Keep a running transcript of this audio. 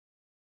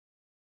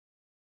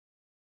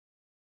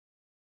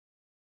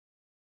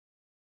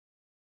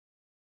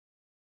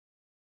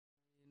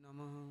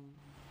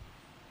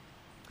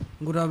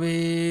गुरवे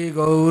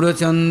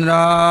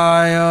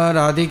गौरचन्द्राय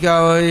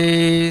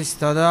राधिकायै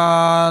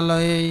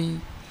तदालये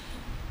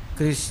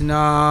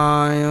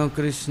कृष्णाय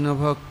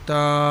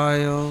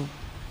कृष्णभक्ताय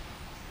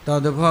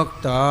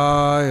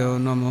तद्भक्ताय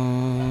नमो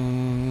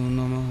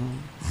नमः।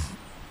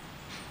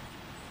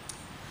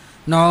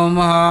 नमो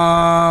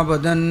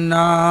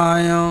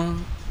महावदन्नाय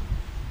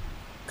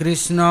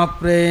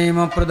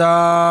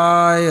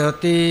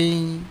कृष्णप्रेमप्रदायते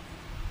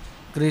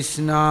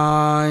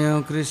कृष्णाय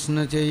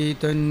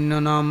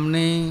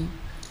कृष्णचैतन्यनाम्ने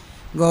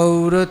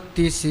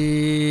गौरतिसे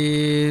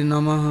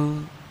नमः।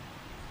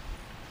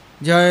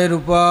 जय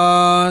रूपा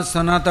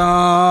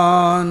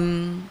सनातन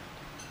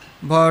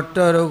भट्ट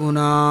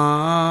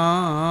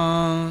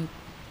रघुनाथ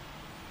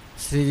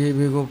श्री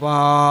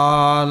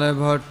विगोपाल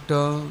भट्ट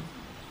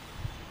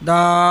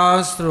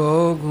दास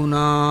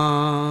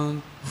रघुनाथ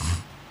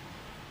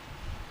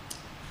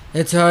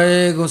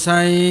एछय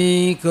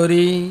गोसाई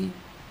करी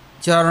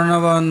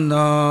चरणबंदन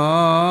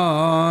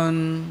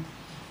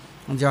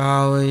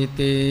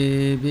जाते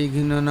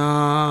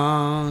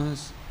विघ्ननाश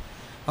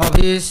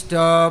अभीष्ट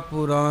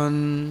पुरन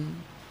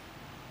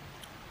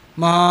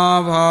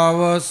महाभाव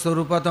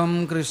स्वरूपतम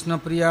कृष्ण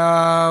प्रिया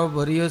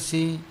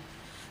वरियसी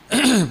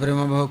प्रेम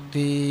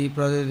भक्ति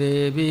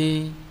प्रदेवी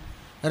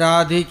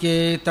राधिके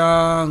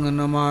तांग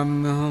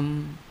नमाम्यहम।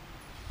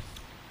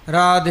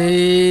 राधे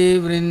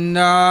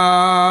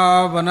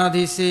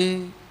वृंदावनाधीशे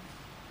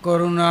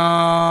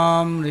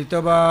करुणामृतवाहिनी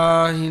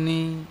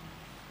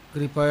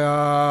कृपया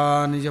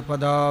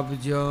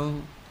निजपदाब्ज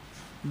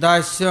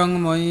दास्यं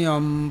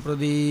मह्यं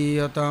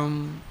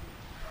प्रदीयताम्।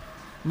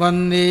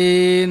 वन्दे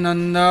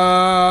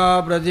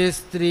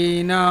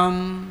नन्दाव्रजस्त्रीणां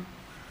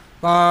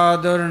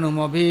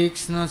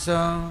पादर्णुमभीक्ष्णश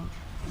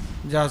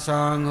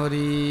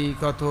जासाङ्घ्रि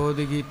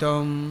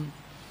कथोद्गीतं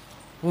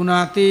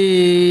पुनाति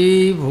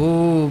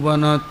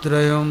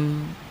भुवनत्रयं।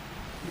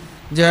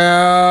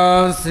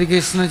 जय श्री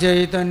कृष्ण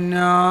चैतन्य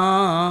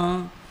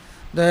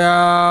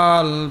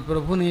दयाल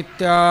प्रभु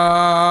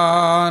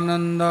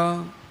नित्यानंद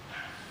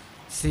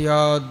श्री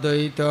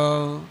अद्वैत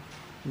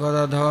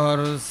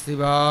गदाधर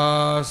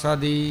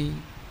शिवासादि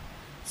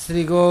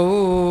श्री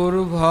गौर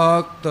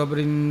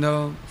भक्तवृंद।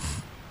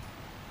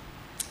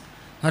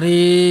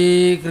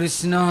 हरे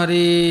कृष्ण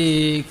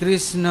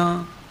कृष्ण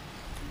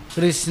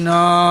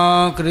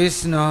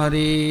कृष्ण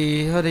हरे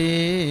हरे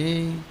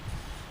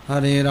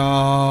हरे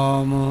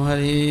राम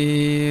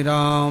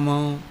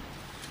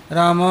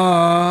राम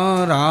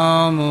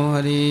राम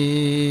हरे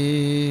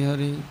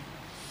हरे।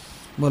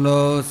 बोलो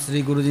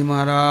श्री गुरु जी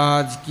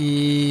महाराज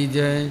की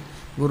जय,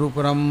 गुरु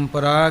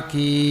परंपरा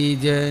की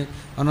जय,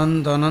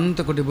 अनंत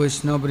अनंत कोटि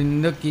वैष्णव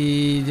वृंद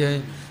की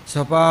जय,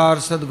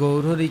 सपार्षद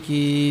गौरहरि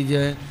की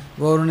जय,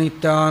 गौर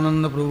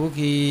नित्यानंद प्रभु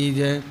की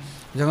जय,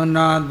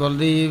 जगन्नाथ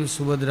बलदेव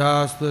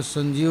सुभद्रा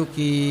संजीव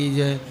की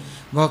जय,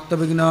 भक्त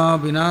विघ्न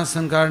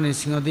विनाशंकर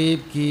नृसिंहदेव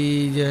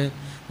की जय,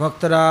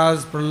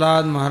 भक्तराज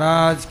प्रहलाद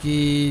महाराज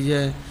की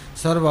जय,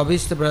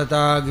 सर्वाभीष्ट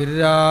प्रदाता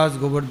गिरिराज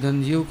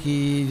गोवर्धन जीव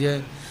की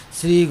जय,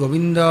 श्री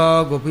गोविंद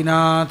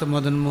गोपीनाथ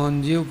मदन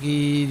मोहन जीव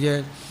की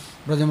जय,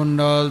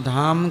 ब्रजमंडल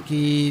धाम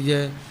की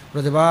जय,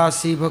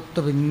 ब्रजवासी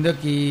भक्तवृंद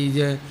की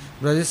जय,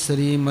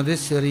 ब्रजेश्वरी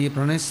मधेश्वरी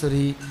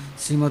प्रणेश्वरी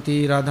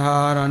श्रीमती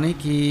राधा रानी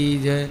की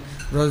जय,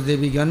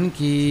 ब्रजदेवीगण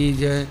की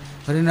जय,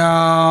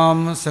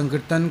 हरिनाम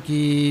संकीर्तन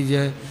की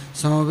जय,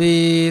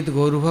 समवेत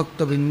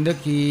गौरभक्तवृंद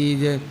की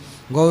जय,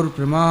 गौर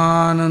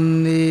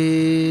प्रेमानंदे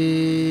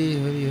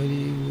हरि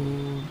हरि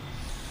बोल।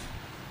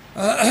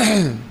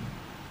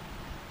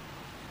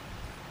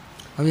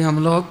 अभी हम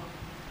लोग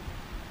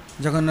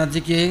जगन्नाथ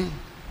जी के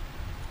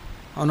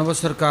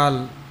अनवसर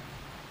काल,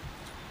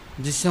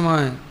 जिस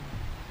समय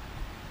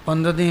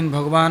 15 दिन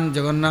भगवान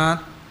जगन्नाथ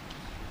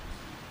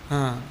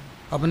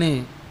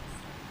अपने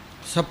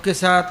सबके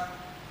साथ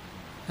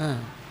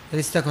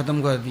रिश्ता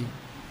ख़त्म कर दी,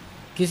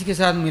 किसी के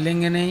साथ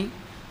मिलेंगे नहीं,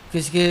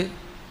 किसी के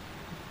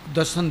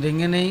दर्शन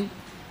देंगे नहीं,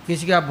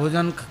 किसी का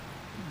भोजन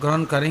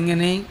ग्रहण करेंगे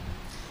नहीं,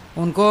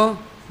 उनको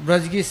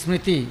ब्रज की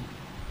स्मृति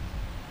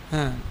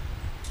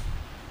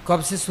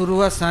कब से शुरू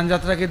हुआ? स्नान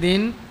यात्रा के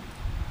दिन,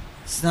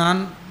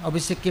 स्नान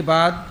अभिषेक के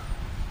बाद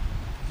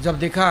जब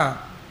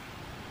देखा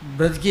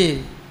ब्रज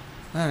के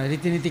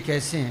रीति नीति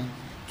कैसे हैं,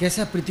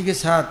 कैसा प्रीति के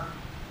साथ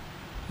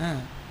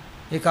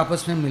एक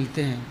आपस में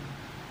मिलते हैं।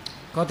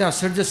 कहते हैं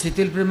आश्चर्य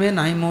शिथिल प्रेम है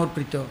नाही मोर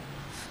प्रीतो।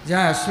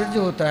 जहाँ आश्चर्य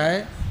होता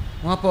है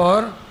वहाँ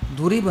पर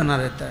दूरी बना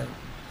रहता है,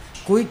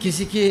 कोई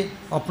किसी के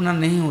अपना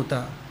नहीं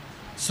होता।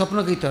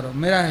 स्वप्न की तरह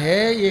मेरा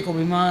है, एक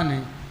अभिमान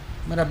है,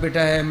 मेरा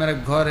बेटा है, मेरा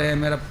घर है,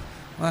 मेरा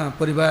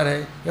परिवार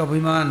है, ये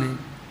अभिमान है,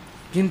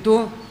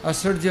 किंतु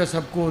आश्चर्य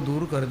सबको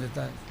दूर कर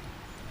देता है।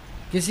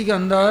 किसी के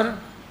अंदर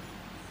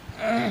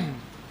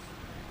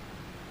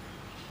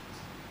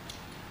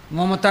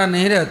ममता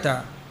नहीं रहता।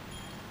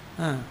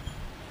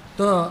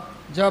 तो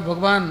जब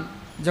भगवान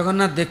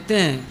जगन्नाथ देखते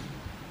हैं,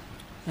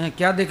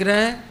 क्या देख रहे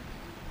हैं?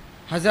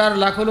 हजार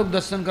लाखों लोग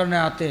दर्शन करने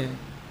आते हैं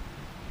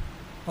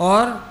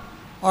और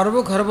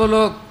अरबों खरबों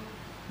लोग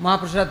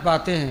महाप्रसाद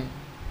पाते हैं,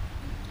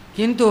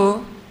 किंतु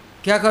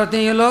क्या करते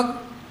हैं ये लोग?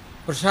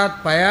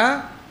 प्रसाद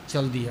पाया,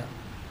 चल दिया।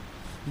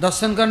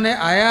 दर्शन करने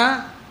आया,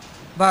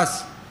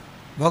 बस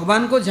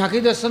भगवान को झांकी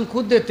दर्शन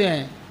खुद देते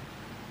हैं,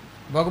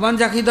 भगवान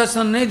झांकी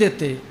दर्शन नहीं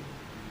देते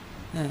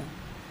हैं।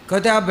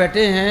 कहते आप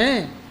बैठे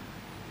हैं,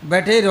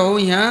 बैठे रहो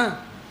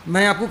यहाँ,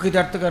 मैं आपको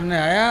कृतार्थ करने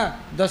आया,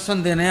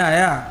 दर्शन देने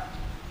आया,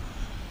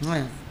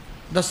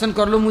 दर्शन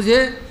कर लो मुझे,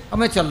 अब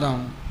मैं चल रहा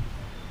हूँ।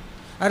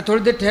 अरे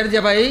थोड़ी देर ठहर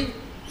जा भाई,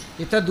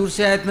 इतना दूर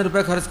से आया, इतने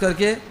रुपए खर्च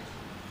करके,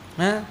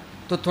 हैं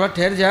तो थोड़ा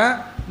ठहर जा।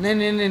 नहीं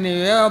नहीं नहीं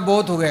नहीं, अब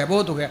बहुत हो गया,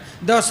 बहुत हो गया,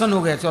 दर्शन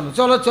हो गया, चलो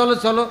चलो चलो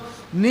चलो,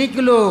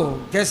 निकलो,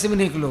 कैसे भी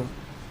निकलो,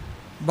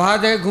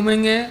 बाहर जाके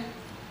घूमेंगे,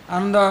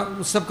 आनंद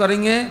उत्सव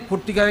करेंगे,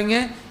 फुर्ती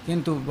करेंगे,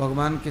 किंतु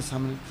भगवान के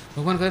सामने,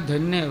 भगवान कहते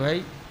धन्य है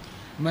भाई,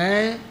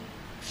 मैं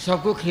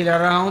सबको खिला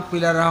रहा हूँ,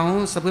 पिला रहा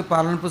हूँ, सबके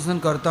पालन पोषण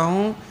करता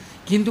हूँ,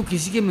 किंतु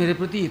किसी के मेरे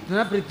प्रति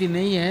इतना प्रीति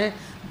नहीं है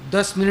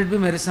 10 मिनट भी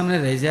मेरे सामने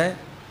रह जाए,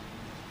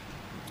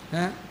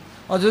 हैं।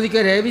 और यदि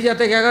कहीं रह भी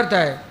जाता है, क्या करता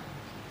है,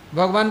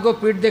 भगवान को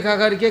पीठ दिखा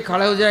करके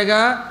खड़ा हो जाएगा,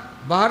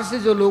 बाहर से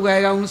जो लोग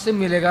आएगा उनसे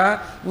मिलेगा,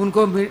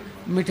 उनको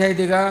मिठाई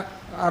देगा,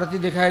 आरती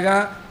दिखाएगा,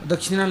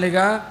 दक्षिणा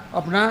लेगा,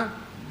 अपना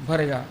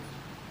भरेगा,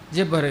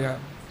 जेब भरेगा,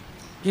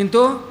 किंतु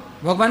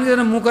भगवान की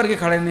तरफ मुँह करके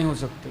खड़े नहीं हो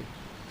सकते।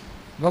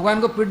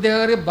 भगवान को पीठ दिखा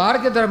करके बाहर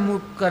की तरफ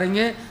मुँह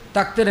करेंगे,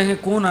 ताकते रहेंगे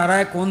कौन आ रहा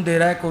है, कौन दे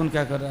रहा है, कौन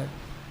क्या कर रहा है।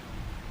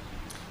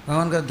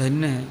 भगवान का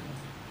धन्य है।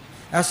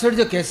 ऐश्वर्य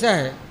जो कैसा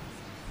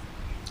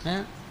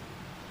है?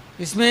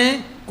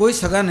 इसमें कोई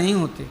सगा नहीं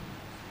होते।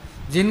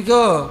 जिनको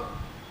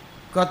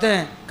कहते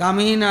हैं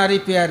कामी नारी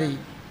प्यारी,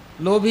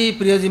 लोभी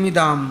प्रियजिमी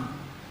दाम,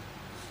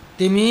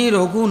 तिमी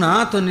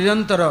रघुनाथ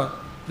निरंतर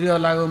प्रिय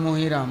लागो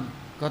मोहि राम।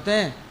 कहते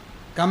हैं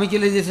कामी के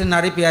लिए जैसे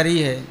नारी प्यारी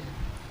है,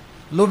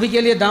 लोभी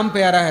के लिए दाम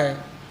प्यारा है,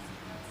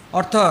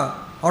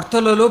 अर्थ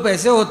लोलोप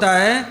ऐसे होता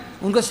है,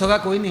 उनका सगा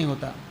कोई नहीं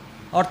होता,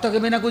 अर्थ के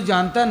बिना कुछ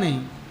जानता नहीं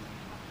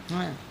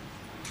है,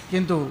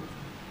 किंतु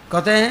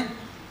कहते हैं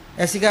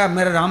ऐसे क्या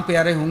मेरे राम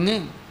प्यारे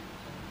होंगे,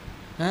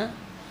 हैं।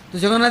 तो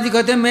जगन्नाथ जी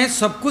कहते हैं मैं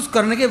सब कुछ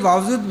करने के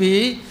बावजूद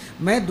भी,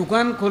 मैं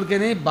दुकान खोल के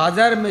नहीं,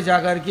 बाजार में जा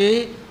कर के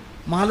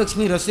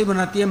महालक्ष्मी रसोई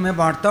बनाती है, मैं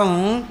बांटता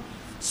हूँ,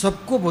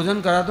 सबको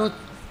भोजन कराता हूँ,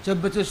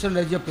 जब बच्चे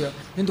लज्जा पे,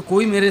 किंतु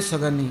कोई मेरे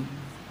सगा नहीं,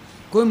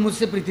 कोई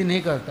मुझसे प्रीति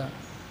नहीं करता।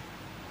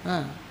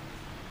 हाँ,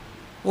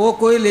 वो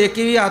कोई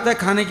लेके भी आता है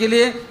खाने के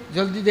लिए,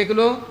 जल्दी देख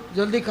लो,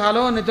 जल्दी खा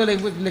लो, नहीं तो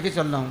लेके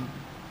चल रहा हूँ,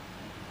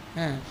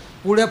 हैं।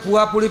 पूड़े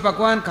पुआ पूड़ी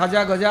पकवान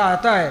खाजा गजा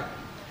आता है,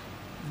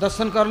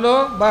 दर्शन कर लो,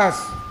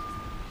 बस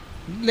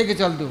लेके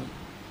चल दो।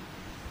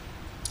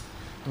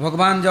 तो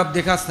भगवान जब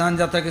देखा स्नान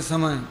जात्रा के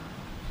समय,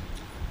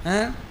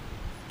 हैं,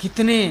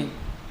 कितने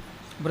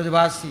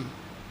ब्रजवासी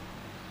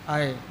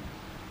आए,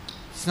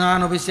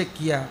 स्नान अभिषेक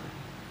किया,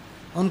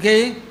 उनके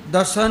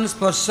दर्शन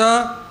स्पर्श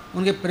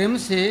उनके प्रेम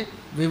से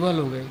विवल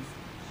हो गए,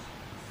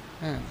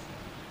 हैं,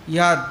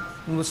 याद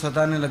उनको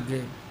सताने लग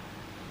गए।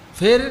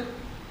 फिर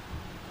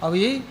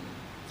अभी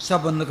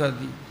सब बंद कर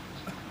दी,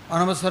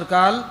 अनवसर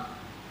काल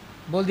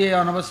बोल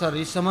दिया, अनवसर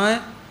इस समय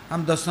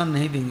हम दर्शन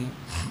नहीं देंगे।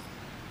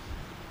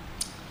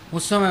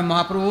 उस समय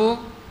महाप्रभु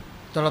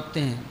तड़पते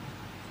हैं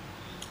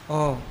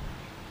और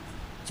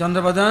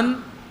चंद्रबदन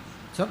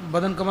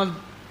बदन कमल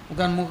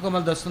मुख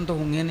कमल दर्शन तो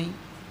होंगे नहीं,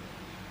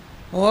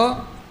 और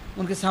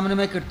उनके सामने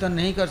मैं कीर्तन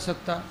नहीं कर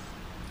सकता।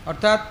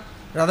 अर्थात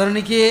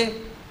राधारानी के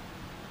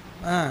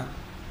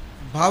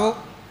भाव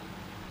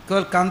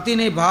केवल कांति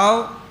नहीं, भाव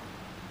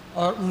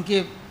और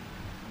उनके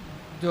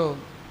जो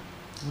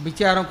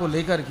विचारों को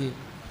लेकर के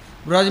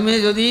ब्रज में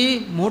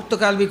यदि मुहूर्त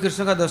काल भी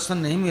कृष्ण का दर्शन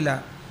नहीं मिला,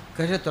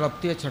 कैसे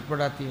तड़पती है,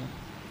 छटपटाती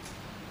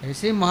है।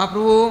 ऐसे ही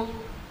महाप्रभु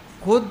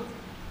खुद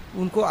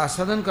उनको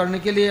आस्वादन करने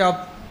के लिए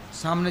अब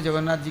सामने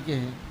जगन्नाथ जी के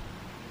हैं।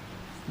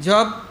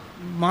 जब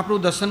महाप्रभु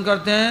दर्शन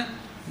करते हैं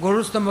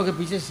गरुड़ स्तंभ के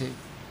पीछे से,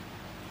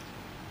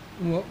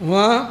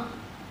 वहाँ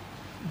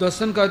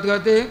दर्शन करते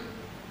करते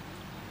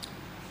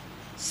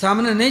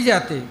सामने नहीं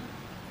जाते,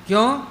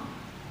 क्यों?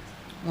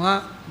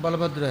 वहाँ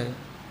बलभद्र है,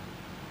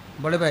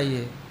 बड़े भाई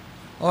है,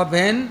 और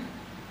बहन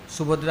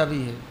सुभद्रा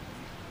भी है।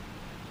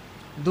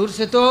 दूर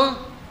से तो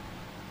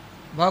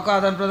भाव का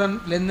आदान प्रदान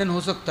लेन देन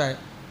हो सकता है,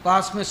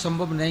 पास में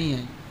संभव नहीं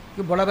है,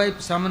 कि बड़ा भाई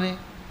सामने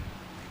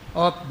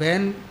और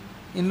बहन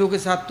इन लोगों के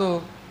साथ तो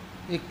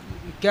एक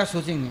क्या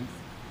सोचेंगे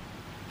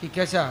कि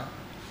कैसा।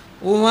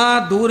 वो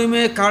वहाँ दूर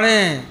में खड़े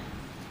हैं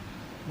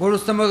गरुड़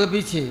स्तंभ के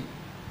पीछे,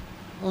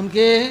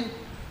 उनके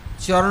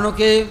चरणों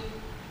के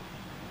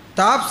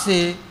ताप से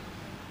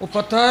वो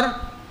पत्थर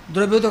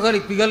द्रव्यत होकर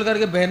पिघल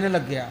करके बहने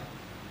लग गया,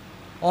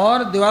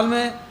 और दीवार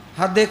में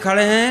हाथ दे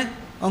खड़े हैं,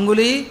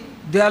 अंगुली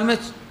दीवार में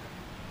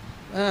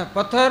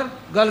पत्थर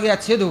गल गया,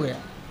 छेद हो गया।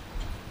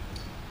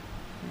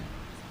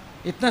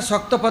 इतना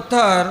शक्त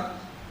पत्थर,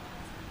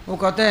 वो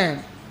कहते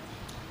हैं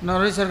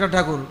नरहरि सरकार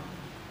ठाकुर,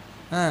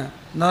 हैं,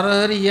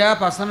 नरहरि या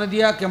पाषाण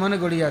दिया केमने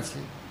गड़िया छे,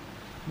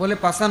 बोले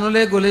पाषाण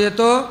होले गले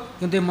जेत,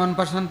 किंतु मन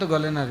पाषाण तो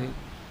गले ना रे।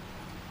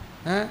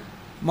 हैं,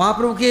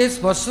 महाप्रभु के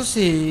स्पर्श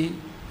से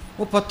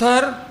वो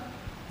पत्थर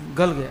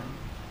गल गया,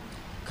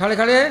 खड़े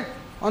खड़े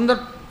अंदर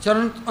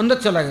चरण अंदर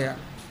चला गया,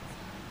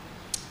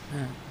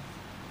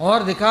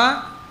 और देखा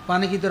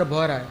पानी की तरफ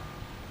बह रहा है।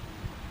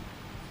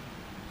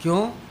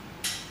 क्यों?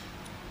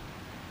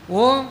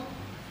 वो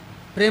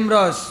प्रेम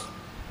रस,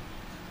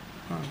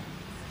 हाँ,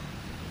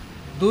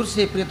 दूर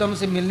से प्रियतम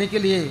से मिलने के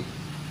लिए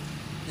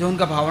जो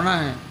उनका भावना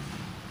है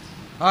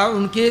और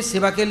उनके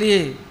सेवा के लिए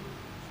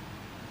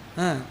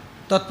हाँ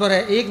तत्पर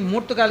है, एक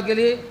मुहूर्त काल के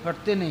लिए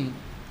हटते नहीं।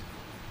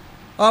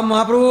 और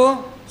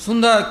महाप्रभु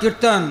सुंदर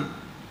कीर्तन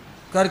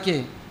करके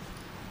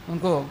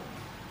उनको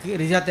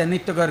रिझाते हैं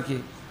नृत्य करके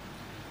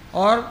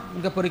और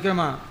उनका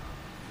परिक्रमा।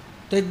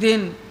 तो एक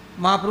दिन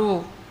महाप्रभु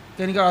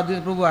कहने का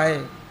अद्वैत प्रभु आए,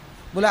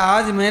 बोले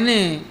आज मैंने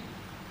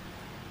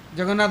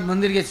जगन्नाथ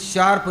मंदिर के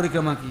 4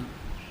 परिक्रमा की।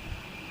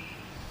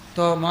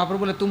 तो महाप्रभु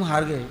बोले तुम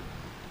हार गए,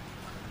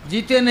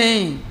 जीते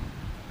नहीं।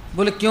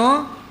 बोले क्यों,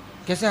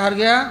 कैसे हार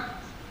गया?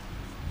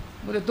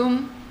 बोले तुम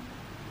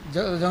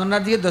जगन्नाथ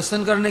जी के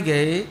दर्शन करने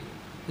गए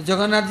तो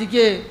जगन्नाथ जी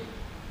के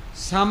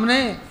सामने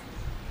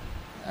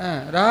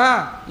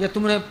रहा या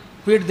तुमने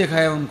पेट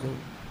दिखाया उनको,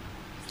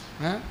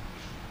 हैं?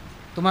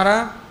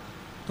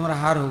 तुम्हारा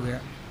हार हो गया।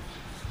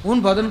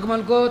 उन बदन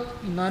कमल को,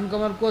 नयन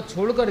कमल को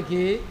छोड़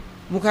करके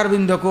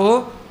मुखारविंद को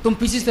तुम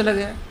पीछे चला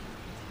गया।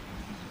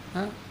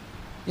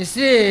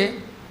 इसलिए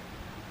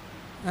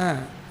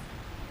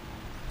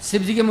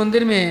शिव जी के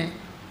मंदिर में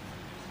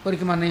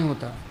परिक्रमा नहीं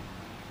होता,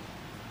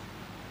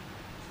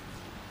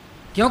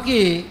 क्योंकि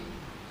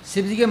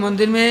शिव जी के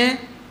मंदिर में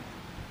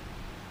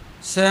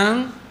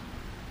स्वयं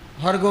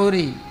हर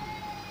गौरी,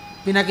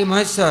 पिनाकी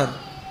महेश्वर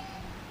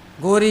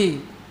गौरी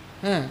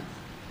हैं,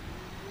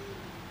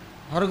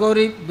 हर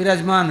गौरी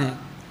विराजमान है।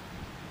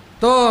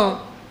 तो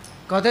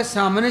कहते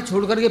सामने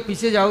छोड़ करके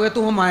पीछे जाओगे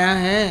तो वो माया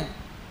है।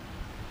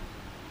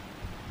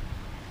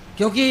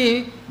 क्योंकि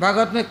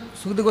भागवत में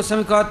सुखदेव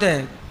गोस्वामी कहते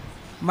हैं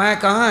माया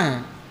कहाँ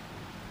है,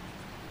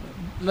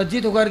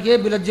 लज्जित होकर के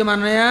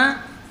विलज्जमानया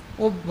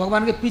वो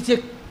भगवान के पीछे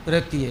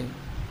रहती है,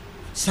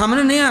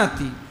 सामने नहीं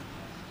आती।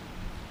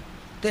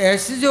 तो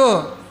ऐसे जो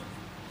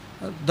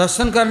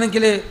दर्शन करने के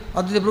लिए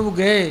अद्वैत प्रभु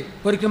गए,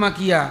 परिक्रमा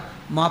किया,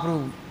 महाप्रभु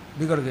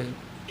बिगड़ गए।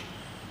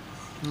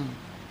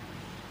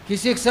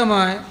 किसी एक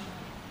समय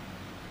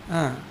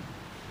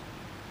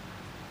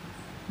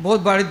बहुत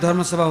बड़ी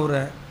धर्म सभा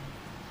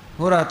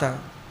हो रहा था,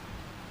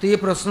 तो ये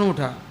प्रश्न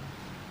उठा।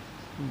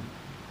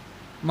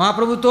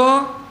 महाप्रभु तो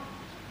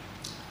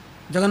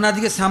जगन्नाथ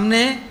जी के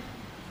सामने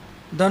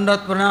दंडवत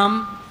प्रणाम,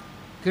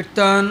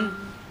 कीर्तन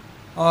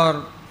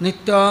और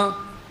नृत्य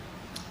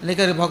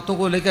लेकर भक्तों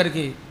को लेकर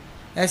के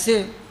ऐसे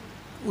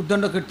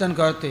उद्दंड कीर्तन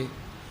करते।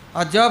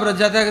 और जब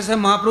रथ यात्रा के समय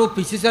महाप्रभु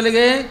पीछे चले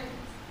गए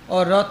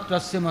और रथ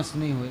से मस्त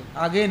नहीं हुए,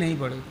 आगे नहीं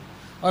बढ़े।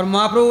 और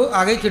महाप्रभु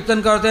आगे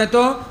कीर्तन करते हैं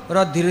तो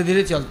रथ धीरे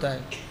धीरे चलता है।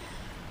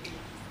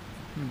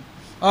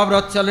 अब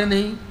रथ चले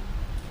नहीं,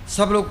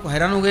 सब लोग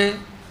हैरान हो गए,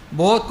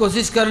 बहुत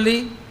कोशिश कर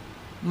ली,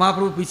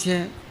 महाप्रभु पीछे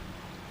हैं।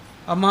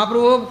 अब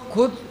महाप्रभु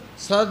खुद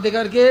सर दे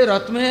करके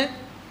रथ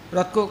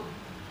को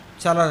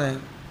चला रहे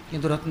हैं,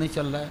 किंतु रथ नहीं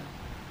चल रहा है।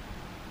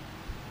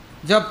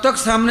 जब तक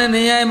सामने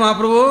नहीं आए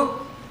महाप्रभु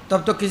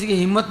तब तक किसी की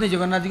हिम्मत नहीं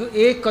जगन्नाथ जी को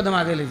एक कदम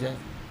आगे ले जाए।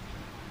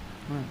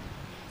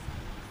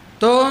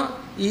 तो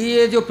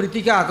ये जो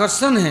प्रीति का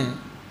आकर्षण है,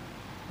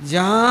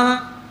 जहाँ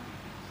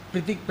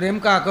प्रीति प्रेम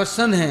का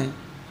आकर्षण है,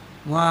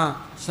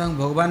 वहाँ स्वयं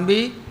भगवान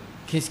भी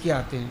खींच के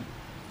आते हैं।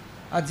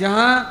 और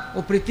जहाँ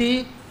वो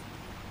प्रीति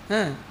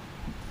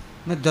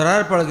में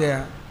दरार पड़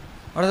गया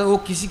और वो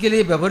किसी के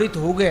लिए व्यवहारित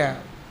हो गया,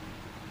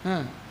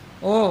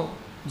 वो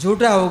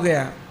झूठा हो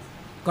गया,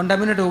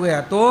 कंटामिनेट हो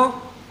गया, तो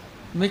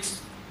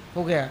मिक्स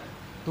हो गया,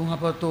 तो वहाँ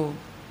पर तो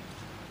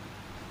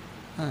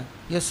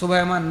ये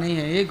शोभायमान नहीं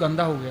है, ये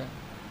गंदा हो गया।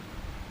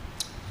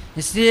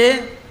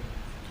 इसलिए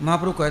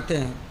महाप्रभु कहते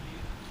हैं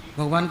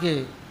भगवान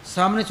के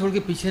सामने छोड़ के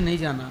पीछे नहीं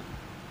जाना।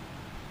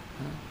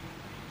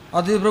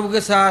 अद्वैत प्रभु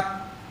के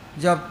साथ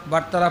जब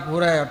वार्तालाप हो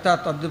रहा है,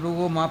 अर्थात अद्वैत प्रभु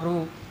को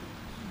महाप्रभु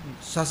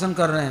शासन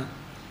कर रहे हैं,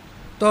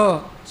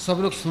 तो सब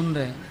लोग सुन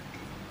रहे हैं।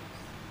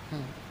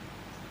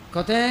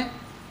 कहते हैं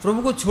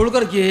प्रभु को छोड़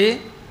करके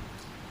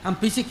हम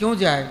पीछे क्यों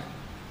जाए,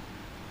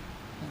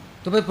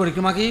 तो भाई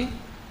परिक्रमा की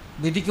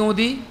विधि क्यों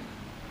दी?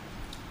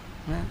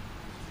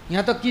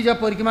 यहाँ तक कि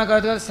जब परिक्रमा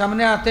करते करते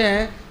सामने आते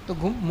हैं तो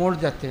घूम मोड़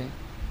जाते हैं,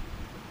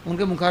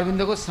 उनके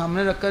मुखारबिंद को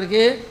सामने रख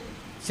करके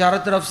चारों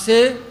तरफ से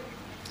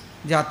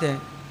जाते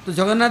हैं। तो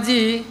जगन्नाथ जी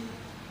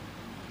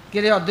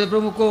के लिए अद्वैत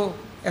प्रभु को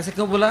ऐसे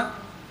क्यों बोला?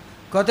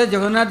 कहते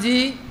जगन्नाथ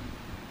जी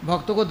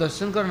भक्तों को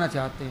दर्शन करना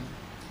चाहते हैं।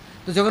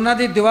 तो जगन्नाथ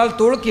जी दीवार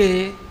तोड़ के,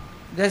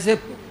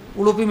 जैसे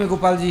उडुपी में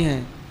गोपाल जी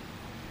हैं,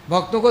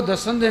 भक्तों को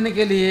दर्शन देने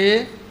के लिए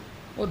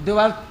वो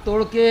दीवार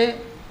तोड़ के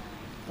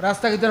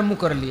रास्ता की तरफ मुँह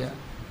कर लिया,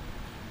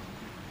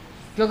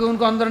 क्योंकि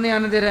उनको अंदर नहीं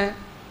आने दे रहे हैं।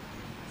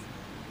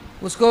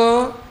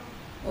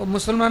 उसको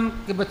मुसलमान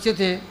के बच्चे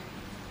थे,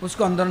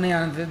 उसको अंदर नहीं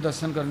आने दे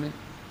दर्शन करने।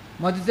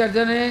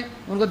 मध्याचार्य ने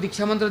उनको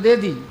दीक्षा मंत्र दे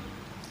दी,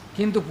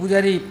 किंतु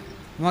पुजारी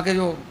वहाँ के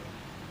जो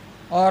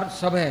और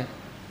सब है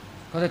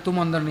कहते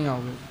तुम अंदर नहीं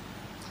आओगे,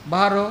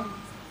 बाहर हो।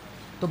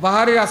 तो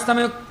बाहर ही रास्ता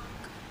में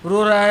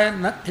रो रहा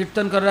है,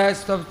 कीर्तन कर रहा है,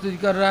 स्तुति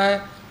कर रहा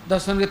है,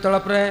 दर्शन के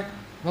तड़प रहे हैं।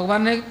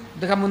 भगवान ने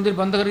देखा मंदिर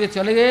बंद करके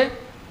चले गए,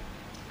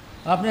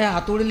 अपने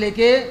हथौड़ी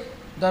लेके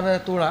दरवाजा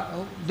तोड़ा,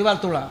 दीवार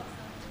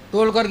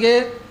तोड़ करके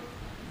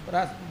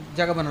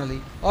जगह बना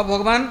ली, और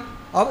भगवान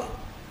अब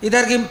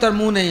इधर की तरफ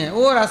मुँह नहीं है,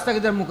 वो रास्ता की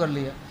तरफ मुँह कर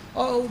लिया।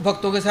 और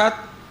भक्तों के साथ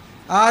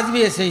आज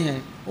भी ऐसे ही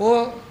हैं,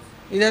 वो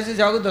इधर से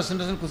जाओगे दर्शन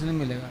दर्शन कुछ नहीं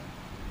मिलेगा,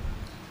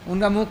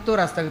 उनका मुख तो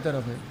रास्ता की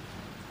तरफ है।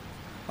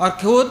 और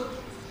खुद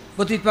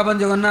पतित पावन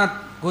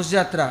जगन्नाथ घोष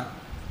यात्रा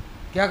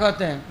क्या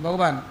कहते हैं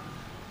भगवान,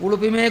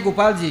 उडुपी में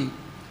गोपाल जी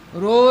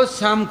रोज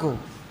शाम को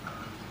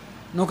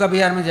नौका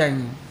विहार में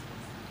जाएंगे,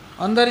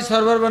 अंदर ही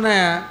सरोवर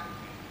बनाया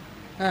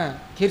है,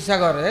 क्षीर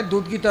सागर है,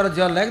 दूध की तरह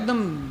जल है, एकदम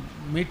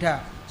मीठा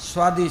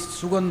स्वादिष्ट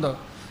सुगंध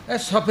है,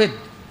 सफ़ेद,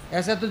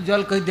 ऐसा तो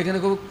जल कहीं देखने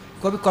को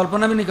कभी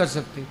कल्पना भी नहीं कर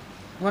सकते।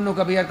 वहाँ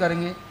नौका विहार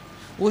करेंगे,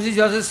 उसी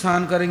जल से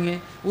स्नान करेंगे,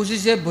 उसी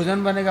से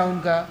भोजन बनेगा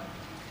उनका।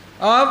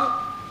 अब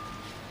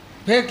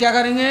फिर क्या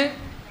करेंगे,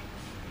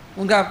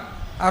 उनका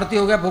आरती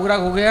हो गया,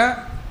 भोगराग हो गया,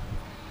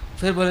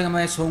 फिर बोलेंगे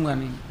मैं सोऊंगा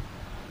नहीं,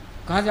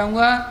 कहाँ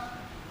जाऊँगा,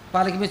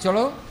 पालकी में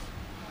चलो,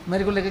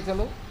 मेरे को लेके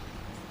चलो,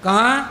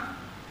 कहाँ,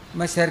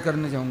 मैं सैर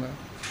करने जाऊँगा।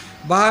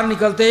 बाहर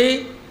निकलते ही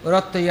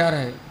रथ तैयार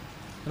है,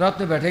 रथ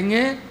में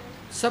बैठेंगे,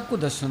 सबको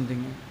दर्शन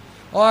देंगे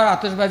और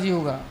आतिशबाजी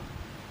होगा,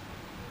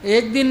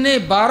 एक दिन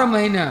नहीं 12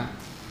 महीना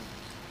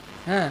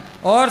हैं।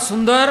 और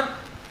सुंदर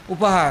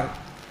उपहार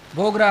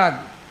भोगराग,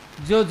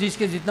 जो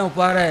जिसके जितना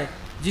उपहार है,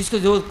 जिसको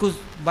जो कुछ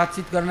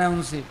बातचीत करना है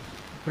उनसे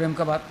प्रेम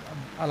का बात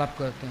आलाप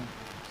करते हैं।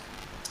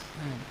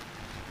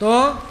 तो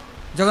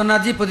जगन्नाथ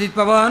जी पतित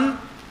पावन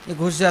ये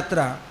घोष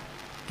यात्रा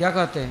क्या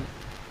कहते हैं,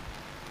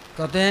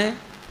 कहते हैं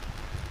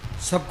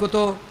सबको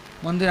तो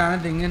मंदिर आने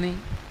देंगे नहीं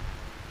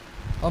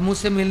और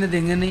मुझसे मिलने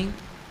देंगे नहीं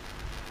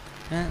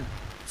हैं,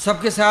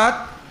 सबके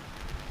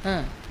साथ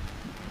हैं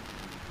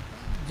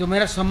जो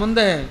मेरा संबंध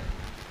है,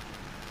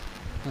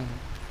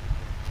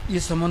 ये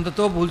संबंध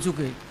तो भूल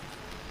चुके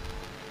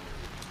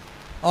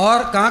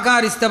और कहाँ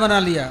कहाँ रिश्ता बना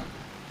लिया,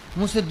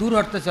 मुझसे दूर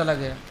हटता चला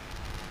गया।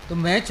 तो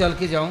मैं चल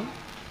के जाऊं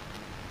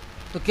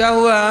तो क्या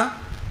हुआ,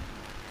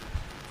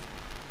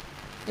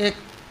 एक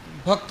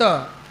भक्त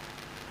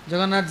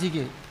जगन्नाथ जी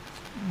के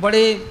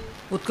बड़े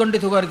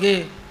उत्कंठित होकर के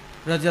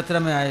रथ यात्रा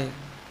में आए।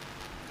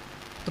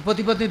 तो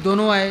पति पत्नी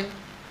दोनों आए,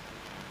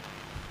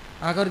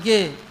 आकर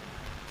के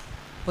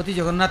पति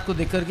जगन्नाथ को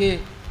देख करके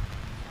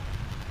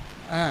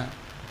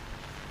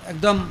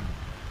एकदम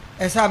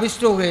ऐसा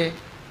आविष्ट हो गए।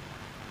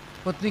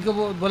 पत्नी को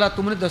बोला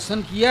तुमने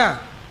दर्शन किया,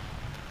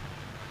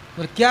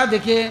 और क्या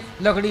देखे,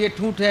 लकड़ी के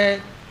ठूंठ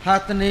है,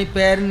 हाथ नहीं,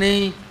 पैर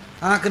नहीं,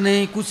 आँख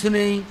नहीं, कुछ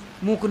नहीं,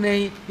 मुख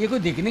नहीं, ये कोई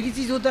देखने की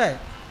चीज़ होता है?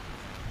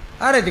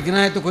 अरे देखना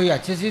है तो कोई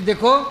अच्छी चीज़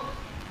देखो,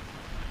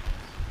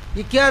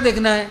 ये क्या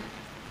देखना है?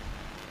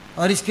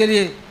 और इसके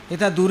लिए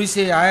इतना दूरी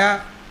से आया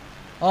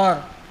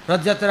और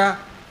रथ यात्रा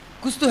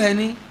कुछ तो है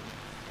नहीं,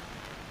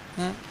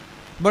 है?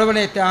 बड़े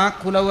बड़े इतने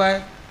आँख खुला हुआ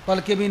है,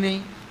 पलके भी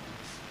नहीं।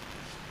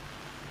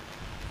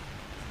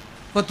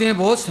 पति ने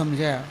बहुत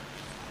समझाया,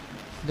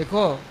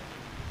 देखो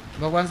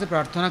भगवान से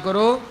प्रार्थना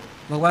करो,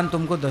 भगवान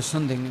तुमको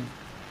दर्शन देंगे।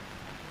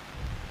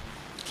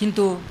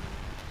 किंतु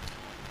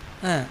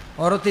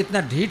औरत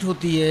इतना ढीठ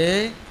होती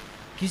है,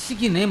 किसी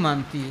की नहीं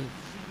मानती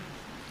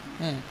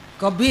है,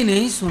 कभी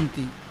नहीं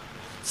सुनती,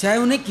 चाहे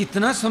उन्हें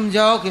कितना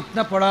समझाओ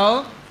कितना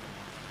पढ़ाओ,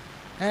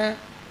 है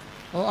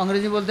और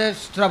अंग्रेजी बोलते हैं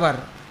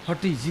स्ट्रबर,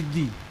 हटी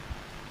जिद्दी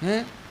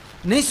है,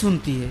 नहीं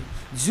सुनती है।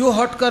 जो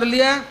हट कर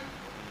लिया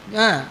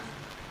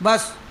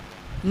बस,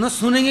 न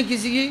सुनेंगे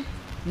किसी की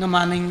न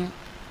मानेंगे।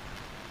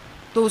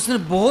 तो उसने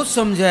बहुत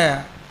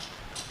समझाया,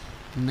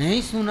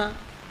 नहीं सुना।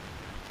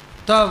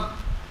 तब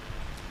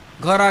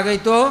घर आ गई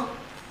तो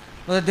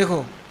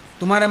देखो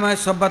तुम्हारे मैं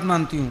सब बात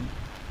मानती हूँ,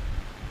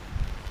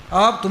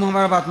 अब तुम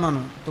हमारा बात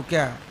मानो। तो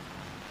क्या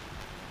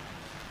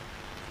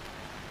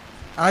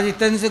आज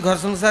इतने दिन से घर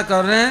संसार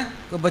कर रहे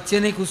हैं, तो बच्चे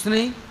नहीं, कुछ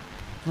नहीं,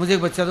 मुझे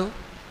एक बच्चा दो।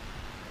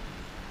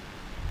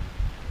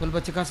 बोले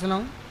बच्चे कहाँ से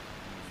लाऊं?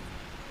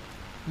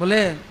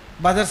 बोले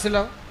बाजार से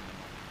लाओ,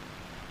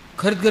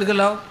 खरीद करके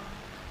लाओ,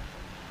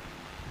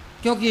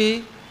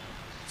 क्योंकि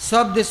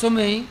सब देशों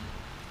में ही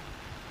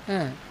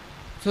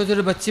छोटे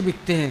छोटे बच्चे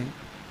बिकते हैं,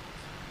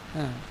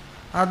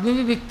 आदमी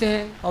भी बिकते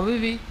हैं। अभी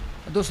भी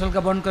 2 साल का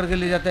बंद करके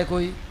ले जाता है,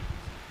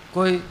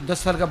 कोई 10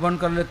 साल का बंद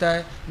कर लेता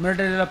है,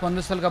 मिलिट्री वाला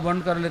 15 साल का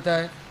बंद कर लेता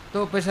है,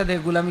 तो पैसा दे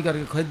गुलामी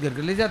करके खरीद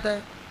करके ले जाता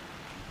है।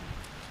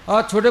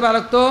 और छोटे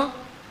बालक तो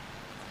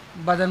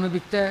बाजार में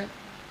बिकते हैं।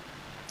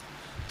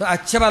 तो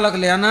अच्छा बालक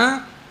ले आना,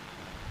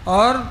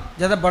 और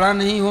ज़्यादा बड़ा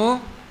नहीं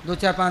हो,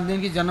 2-4-5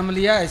 दिन की जन्म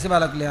लिया ऐसे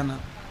बालक ले आना।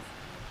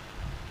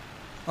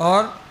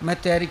 और मैं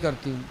तैयारी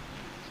करती हूँ।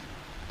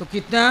 तो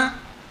कितना,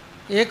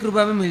 1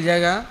 रुपये में मिल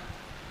जाएगा,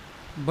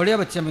 बढ़िया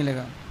बच्चा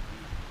मिलेगा।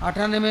 8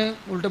 आने में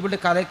उल्टे पुल्टे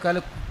काले काले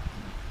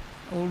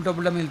उल्टा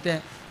पुल्टा मिलते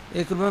हैं,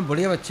 1 रुपये में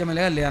बढ़िया बच्चा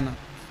मिलेगा, ले आना।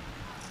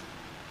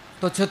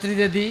 तो छतरी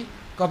दे दी,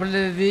 कपड़े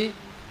दे दी,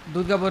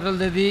 दूध का बोतल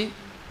दे दी,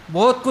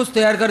 बहुत कुछ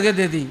तैयार करके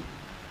दे दी,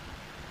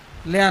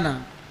 ले आना।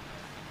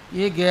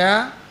 ये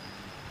गया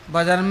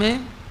बाज़ार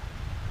में,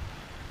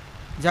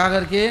 जा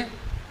कर के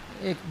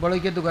एक बड़े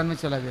के दुकान में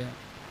चला गया।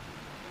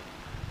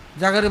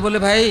 जाकर बोले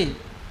भाई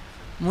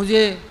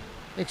मुझे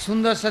एक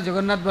सुंदर सा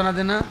जगन्नाथ बना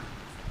देना।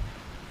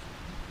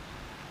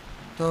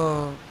 तो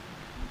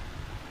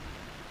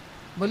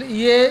बोले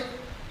ये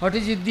हठी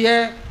जिद्दी है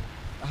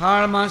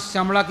हाड़ मांस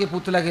चमड़ा के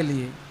पुतला के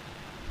लिए,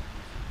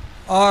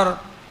 और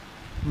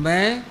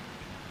मैं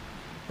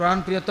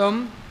प्राण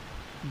प्रियतम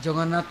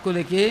जगन्नाथ को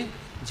लेके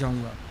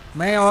जाऊंगा,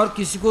 मैं और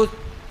किसी को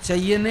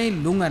चाहिए नहीं,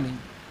 लूँगा नहीं।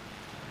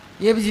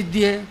 ये भी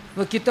जिद्दी है।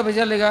 वो कितना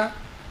पैसा लेगा?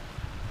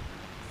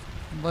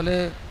 बोले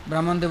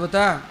ब्राह्मण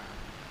देवता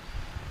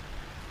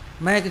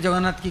मैं एक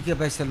जगन्नाथ की क्या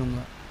पैसा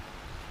लूँगा,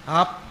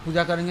 आप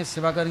पूजा करेंगे,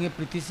 सेवा करेंगे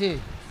प्रीति से,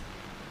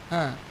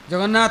 हाँ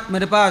जगन्नाथ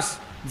मेरे पास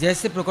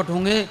जैसे प्रकट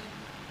होंगे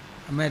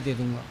मैं दे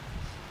दूँगा।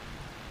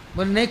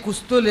 बोले नहीं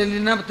कुछ तो ले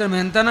लेना, तेरा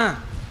मेहनता ना।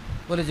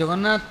 बोले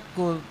जगन्नाथ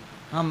को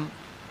हम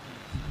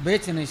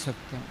बेच नहीं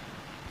सकते,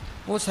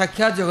 वो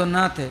साक्षात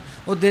जगन्नाथ है,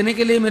 वो देने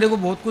के लिए मेरे को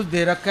बहुत कुछ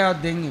दे रखा है और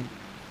देंगे,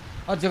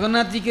 और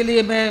जगन्नाथ जी के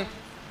लिए मैं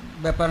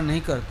व्यापार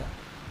नहीं करता।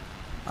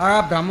 और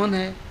आप ब्राह्मण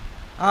हैं,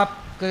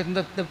 आपके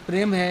अंदर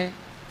प्रेम है,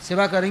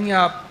 सेवा करेंगे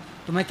आप,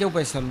 तो मैं क्यों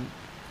पैसा लूँ?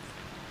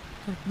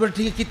 बोले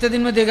ठीक है कितने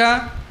दिन में देगा?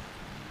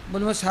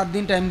 बोले मैं 7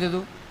 दिन टाइम दे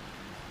दूँ।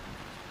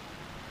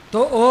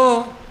 तो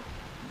वो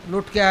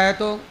लौट के आया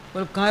तो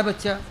बोले कहाँ है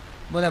बच्चा?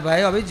 बोला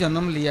भाई अभी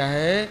जन्म लिया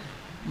है,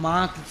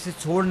 माँ से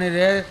छोड़ नहीं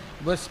रहे,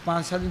 बस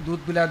 5-7 दिन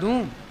दूध पिला दूँ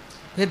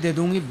फिर दे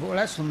दूँगी।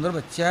 बड़ा सुंदर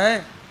बच्चा है,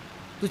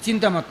 तू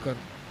चिंता मत कर।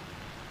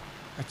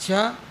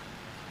 अच्छा,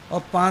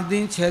 और 5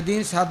 दिन 6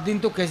 दिन 7 दिन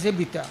तो कैसे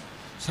बीता?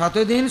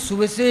 7वें दिन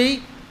सुबह से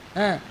ही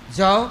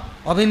जाओ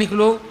अभी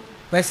निकलो,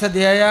 पैसा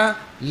दे आया,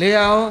 ले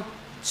आओ,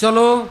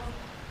 चलो।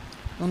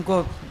 उनको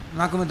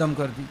नाक में दम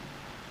कर दी।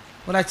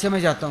 बोला अच्छा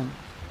मैं जाता हूँ।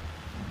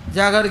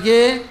 जा कर के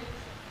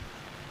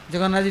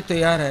जगन्नाथ जी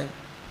तैयार है,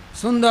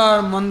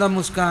 सुंदर मंद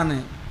मुस्कान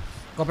है,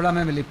 कपड़ा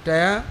में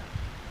लिपटाया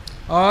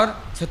और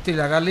छत्ती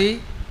लगा ली,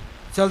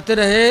 चलते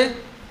रहे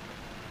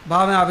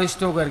भाव में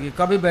आविष्ट होकर के।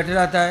 कभी बैठे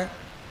रहता है,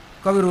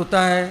 कभी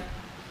रोता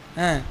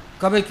है,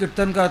 कभी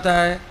कीर्तन करता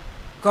है,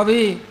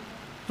 कभी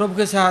प्रभु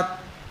के साथ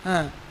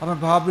अपना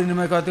भाव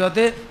विनिमय करते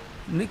करते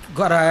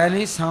घर आया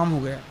नहीं, शाम हो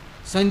गया,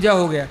 संध्या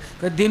हो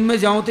गया। दिन में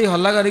जाऊँ तो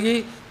हल्ला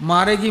करेगी,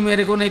 मारेगी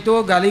मेरे को, नहीं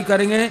तो गाली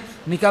करेंगे,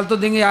 निकाल तो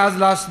देंगे, आज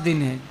लास्ट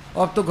दिन है,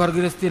 अब तो घर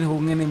गृहस्थी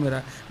होंगे नहीं,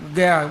 मेरा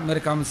गया मेरे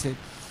काम से।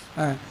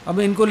 अब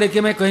इनको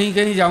लेके मैं कहीं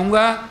कहीं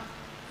जाऊँगा,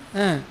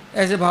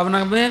 ऐसे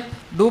भावना में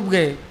डूब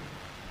गए।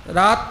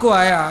 रात को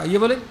आया, ये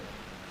बोले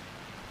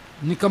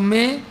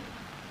निकम्मे,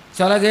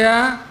 चला गया,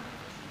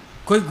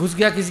 कोई घुस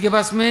गया किसी के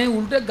पास में,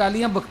 उल्टे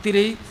गालियाँ बकती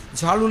रही,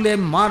 झाड़ू ले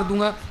मार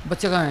दूंगा।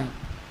 बच्चा कहाँ है?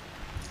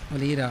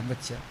 बोले ये रहा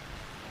बच्चा।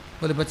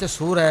 बोले बच्चा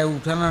सो रहा है,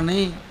 उठाना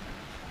नहीं,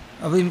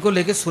 अब इनको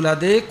लेके सुला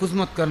दे, कुछ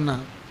मत करना।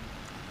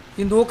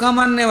 किंतु वो कहाँ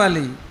मानने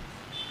वाली,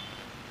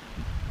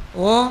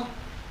 वो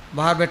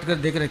बाहर बैठकर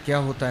देख रहे क्या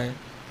होता है।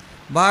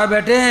 बाहर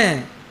बैठे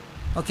हैं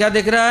और क्या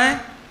देख रहा है,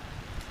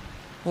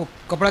 वो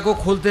कपड़ा को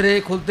खोलते रहे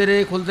खोलते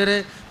रहे खोलते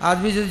रहे। आज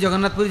भी जो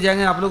जगन्नाथपुरी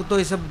जाएंगे आप लोग तो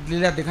ये सब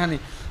लीला देखा नहीं।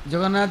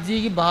 जगन्नाथ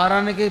जी की बाहर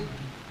आने के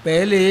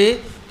पहले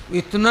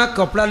इतना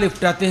कपड़ा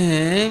लिपटाते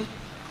हैं,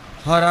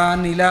 हरा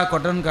नीला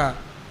कॉटन का,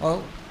 और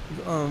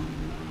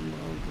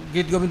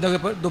गीत गोविंद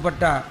के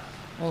दुपट्टा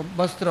और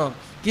वस्त्र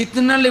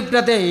कितना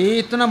लिपटाते हैं, ये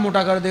इतना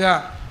मोटा कर देगा,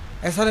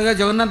 ऐसा लगेगा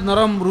जगन्नाथ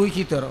नरम रूई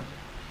की तरह।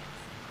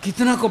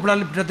 कितना कपड़ा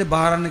लिपटाते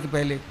बाहर आने के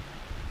पहले,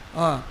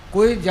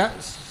 कोई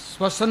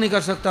स्पर्श नहीं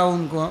कर सकता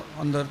उनको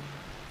अंदर।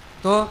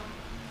 तो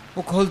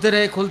वो खोलते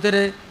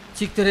रहे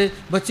चीखते रहे,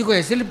 बच्चे को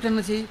ऐसे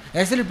लिपटाना चाहिए,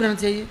 ऐसे लिपटाना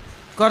चाहिए।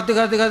 करते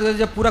करते करते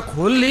जब पूरा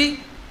खोल ली,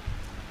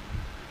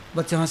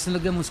 बच्चा हंसने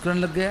लग गया, मुस्कुराने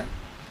लग गया,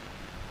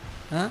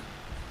 हाँ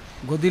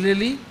गोदी ले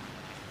ली।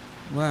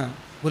 वह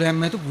बोले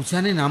मैं तो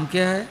पूछा नहीं नाम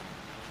क्या है।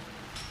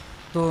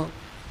 तो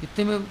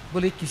इतने में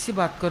बोले किससे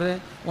बात कर रहे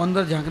हैं? वो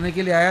अंदर झांकने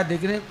के लिए आया,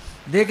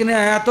 देखने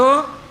आया तो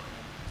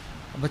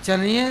बच्चा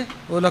नहीं है,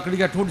 वो लकड़ी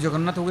का ठूठ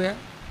जगन्नाथ हो गया।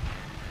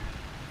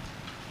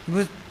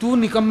 तू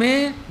निकम्मे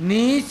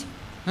नीच,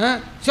 हाँ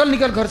चल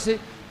निकल घर से,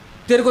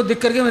 तेरे को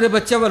देख करके मेरे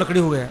बच्चा वो लकड़ी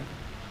हो गया।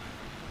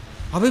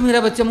 अभी मेरा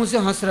बच्चा मुझसे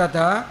हंस रहा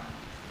था,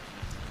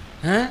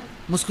 हैं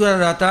मुस्कुरा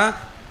रहा था,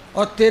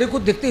 और तेरे को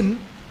देखते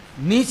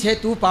नीच है,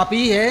 तू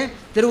पापी है,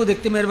 तेरे को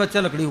देखते मेरा बच्चा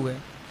लकड़ी हो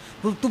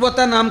गया। तू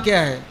बता नाम क्या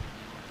है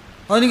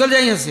और निकल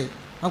जाए यहाँ से,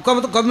 हम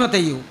कब मत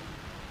आई हो।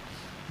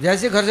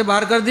 जैसे घर से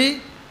बाहर कर दी,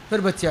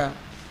 फिर बच्चा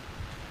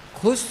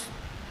खुश।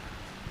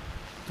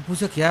 तो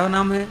पूछा क्या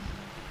नाम है,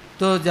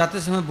 तो जाते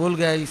समय बोल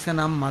गया इसका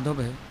नाम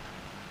माधव है।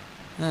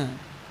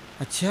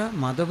 अच्छा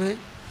माधव है,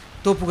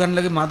 तो पुकारने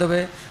लगे माधव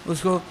है।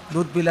 उसको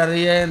दूध पिला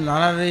रही है,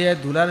 लाड़ा रही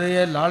है, धुला रही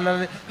है, लाड़ रही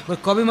है।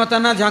 कभी मत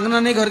आना, झांकना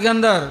नहीं घर के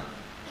अंदर,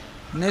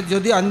 नहीं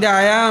यदि अंधे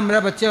आया मेरा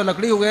बच्चे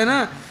लकड़ी हो गया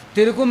ना,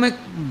 तेरे को मैं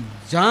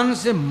जान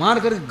से मार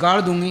कर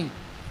गाड़ दूंगी।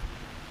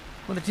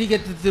 बोले ठीक है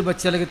तेरे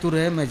बच्चा लगे तू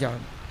रहे, मैं जाऊँ।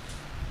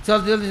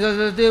 चलते चलते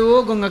चलते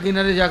वो गंगा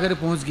किनारे जाकर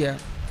पहुँच गया।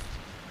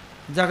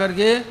 जाकर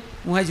के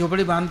वहाँ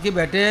झोपड़ी बांध के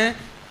बैठे हैं,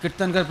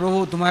 कीर्तन कर,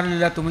 प्रभु तुम्हारा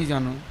लीला तुम ही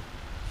जानो।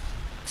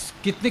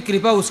 कितनी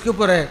कृपा उसके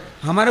ऊपर है,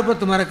 हमारे ऊपर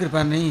तुम्हारा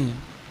कृपा नहीं है।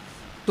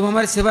 तुम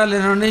हमारी सेवा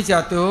लेना नहीं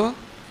चाहते हो,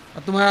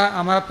 और तुम्हारा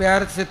हमारा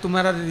प्यार से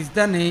तुम्हारा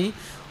रिश्ता नहीं।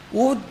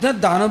 वो इतना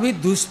दानवी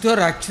दुष्ट और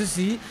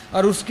राक्षसी,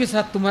 और उसके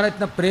साथ तुम्हारा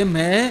इतना प्रेम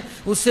है,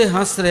 उससे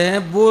हंस रहे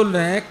हैं, बोल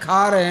रहे हैं,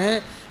 खा रहे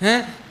हैं,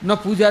 न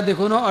पूजा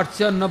देखो, न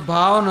अर्चन, न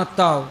भाव, न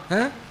ताव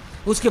है।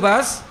 उसके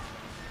पास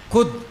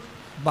खुद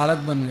बालक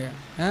बन गया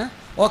है।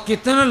 और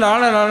कितना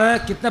लाड़ रहे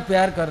हैं, कितना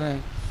प्यार कर रहे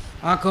हैं,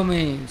 आंखों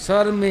में,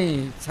 सर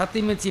में,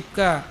 छाती में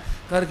चिपका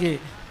करके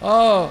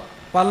और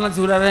पालना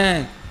झूला रहे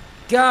हैं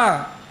क्या।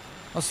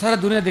 और सारा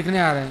दुनिया देखने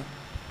आ रहे हैं।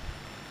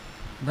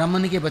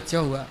 ब्राह्मणी के बच्चा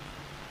हुआ,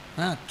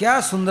 हाँ क्या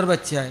सुंदर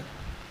बच्चा है।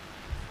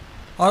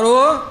 और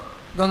वो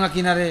गंगा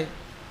किनारे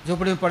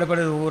झोपड़ी में पड़े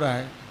पड़े रो रहा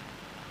है।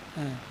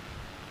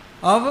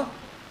 अब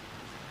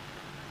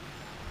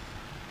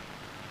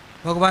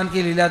भगवान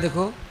की लीला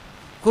देखो,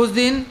 कुछ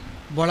दिन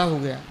बड़ा हो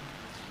गया,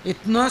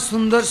 इतना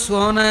सुंदर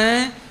सुहाना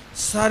है,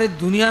 सारे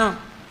दुनिया,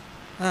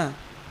 हाँ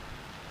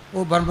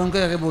वो बन बन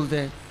कर आगे बोलते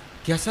हैं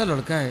कैसा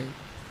लड़का है,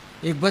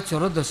 एक बार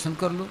चलो दर्शन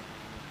कर लो।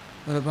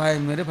 अरे भाई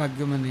मेरे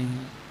भाग्य में नहीं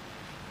है।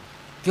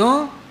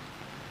 क्यों?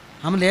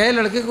 हम ले आए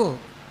लड़के को?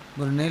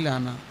 बोले नहीं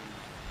लाना।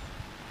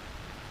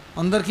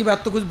 अंदर की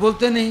बात तो कुछ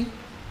बोलते नहीं,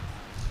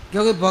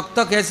 क्योंकि भक्त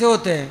कैसे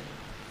होते हैं,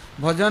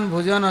 भजन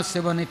भोजन और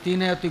सेवन ये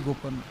तीन है अति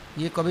गोपन।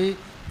 ये कभी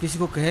किसी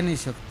को कह नहीं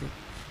सकते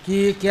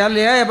कि क्या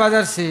ले आए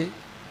बाजार से,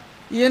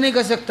 ये नहीं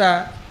कह सकता।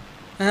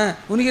 हैं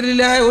उनकी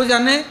लीला है वो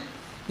जाने,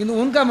 किंतु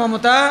उनका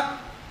ममता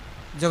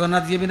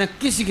जगन्नाथ के बिना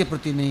किसी के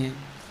प्रति नहीं है।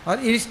 और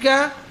इसका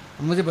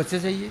मुझे बच्चे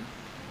चाहिए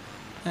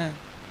हैं।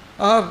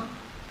 अब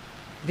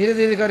धीरे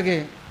धीरे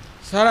करके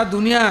सारा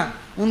दुनिया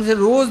उनसे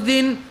रोज़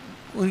दिन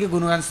उनके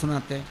गुणगान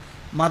सुनाते हैं।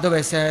 माधव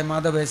ऐसा है,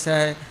 माधव ऐसा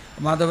है,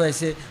 माधव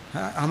ऐसे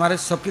हमारे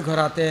सबके घर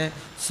आते हैं,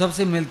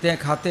 सबसे मिलते हैं,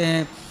 खाते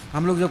हैं,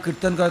 हम लोग जब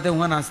कीर्तन करते हैं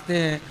वहाँ नाचते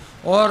हैं।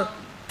 और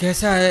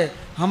कैसा है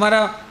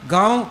हमारा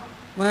गांव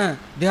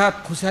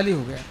देहात खुशहाली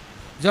हो गया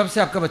जब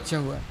से आपका बच्चा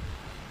हुआ।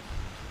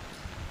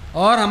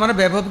 और हमारा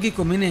वैभव की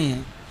कमी नहीं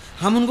है।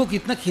 हम उनको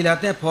कितना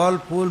खिलाते हैं, फल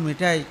फूल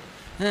मिठाई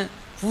हैं,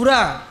 पूरा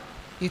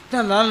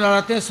इतना लाल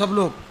लड़ाते हैं सब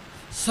लोग,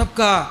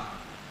 सबका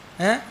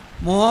है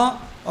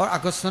मोह और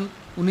आकर्षण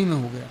उन्हीं में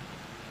हो गया।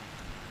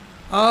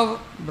 अब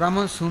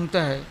ब्राह्मण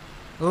सुनता है,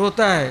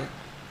 रोता है,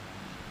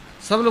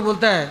 सब लोग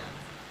बोलता है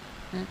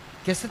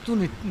कैसे तू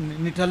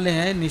निठल्ले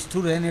है,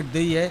 निष्ठुर है,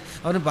 निर्दयी है,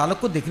 और बालक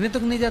को देखने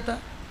तक नहीं जाता।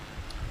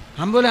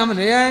 हम बोले हम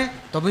ले आए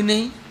तभी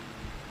नहीं,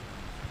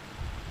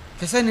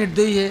 कैसा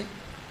निर्दयी है,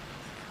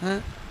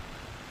 हैं?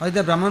 और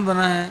इधर ब्राह्मण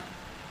बना है,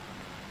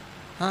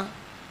 हाँ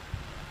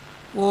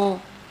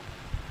वो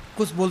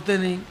कुछ बोलते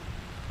नहीं।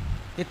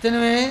 इतने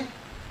में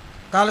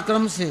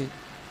कालक्रम से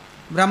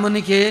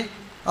ब्राह्मणी के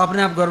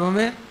अपने आप गर्भ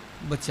में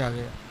बच्चा आ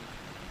गया,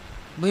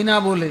 बिना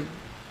बोले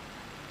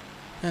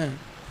हैं।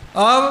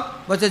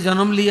 अब बच्चा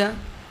जन्म लिया,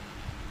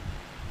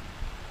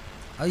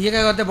 और ये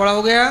क्या करते, बड़ा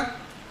हो गया,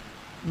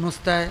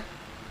 नोचता है,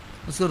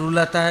 उसको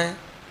रुलाता है,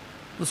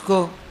 उसको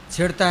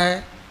छेड़ता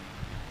है।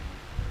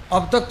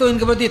 अब तक तो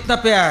इनके प्रति इतना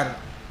प्यार,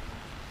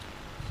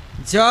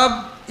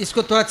 जब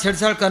इसको थोड़ा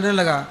छेड़छाड़ करने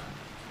लगा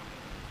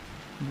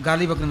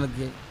गाली बकने लग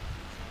गए,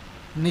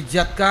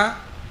 निज्जत का,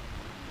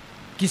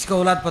 किसका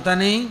औलाद पता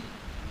नहीं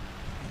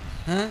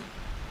हैं,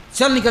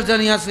 चल निकल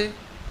चल यहाँ से,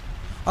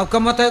 अब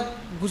कम मत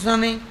है घुसना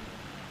नहीं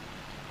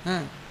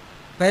हैं।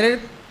 पहले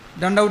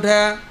डंडा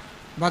उठाया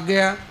भाग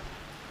गया,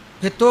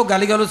 फिर तो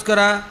गाली गलौज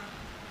करा,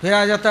 फिर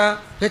आ जाता,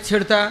 फिर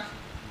छेड़ता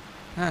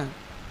हैं,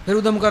 फिर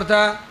उदम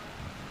करता।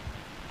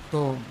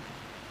 तो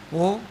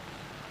वो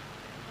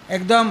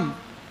एकदम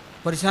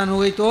परेशान हो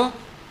गई। तो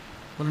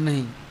बोले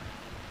नहीं,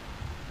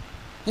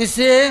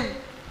 इससे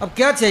अब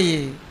क्या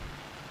चाहिए,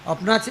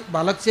 अपना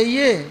बालक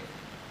चाहिए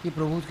कि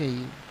प्रभु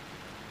चाहिए।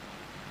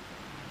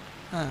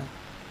 हाँ,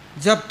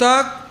 जब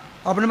तक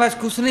अपने पास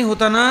कुछ नहीं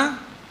होता ना,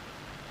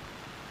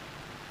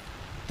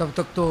 तब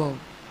तक तो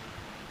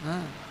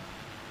हाँ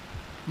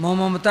मोह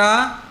ममता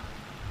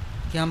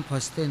कि हम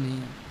फंसते नहीं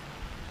हैं।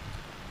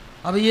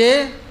 अब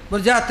ये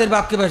बोल जा तेरे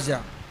बाप के पास जा,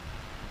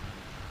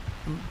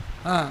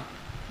 हाँ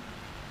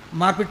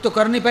मारपीट तो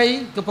कर नहीं पाई,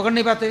 तो पकड़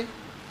नहीं पाते,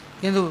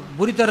 किंतु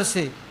बुरी तरह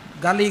से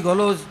गाली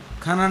गलौज,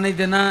 खाना नहीं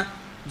देना,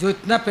 जो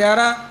इतना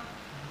प्यारा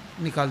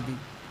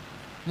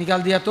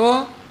निकाल दिया। तो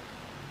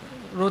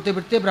रोते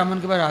पिटते ब्राह्मण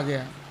के पास आ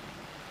गया।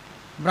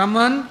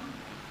 ब्राह्मण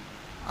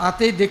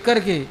आते ही देख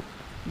करके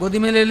गोदी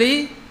में ले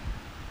ली,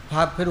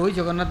 फिर वही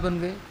जगन्नाथ बन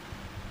गए।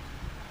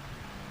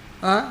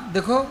 हाँ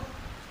देखो,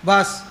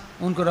 बस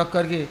उनको रख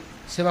करके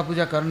सेवा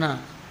पूजा करना,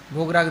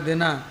 भोग राग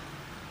देना,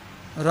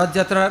 रथ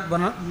यात्रा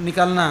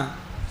निकालना,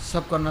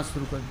 सब करना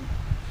शुरू कर दिया।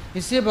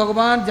 इससे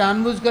भगवान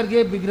जानबूझ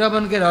करके विग्रह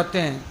बन के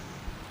रहते हैं।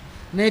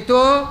 नहीं तो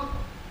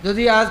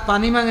यदि आज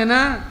पानी मांगे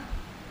ना,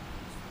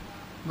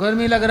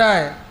 गर्मी लग रहा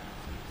है,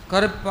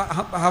 कर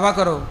हवा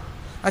करो,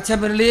 अच्छा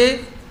मेरे लिए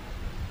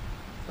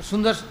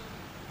सुंदर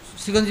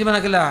शिकंजी बना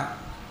के ला,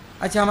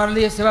 अच्छा हमारे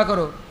लिए सेवा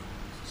करो,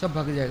 सब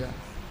भाग जाएगा।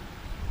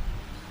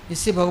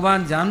 इससे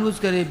भगवान जानबूझ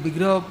कर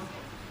विग्रह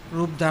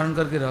रूप धारण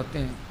करके रहते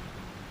हैं।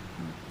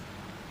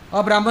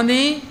 और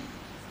ब्राह्मणी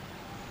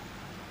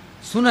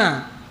सुना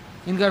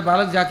इनका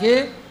बालक जाके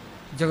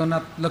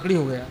जगन्नाथ लकड़ी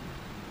हो गया।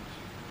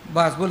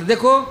 बस बोले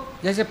देखो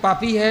जैसे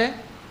पापी है,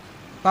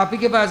 पापी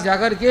के पास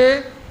जाकर के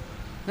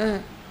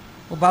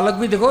वो बालक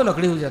भी देखो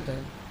लकड़ी हो जाता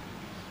है,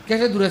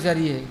 कैसे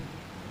दुराचारी है।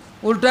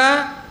 उल्टा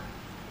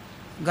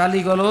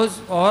गाली गलौज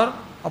और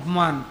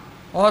अपमान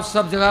और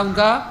सब जगह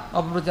उनका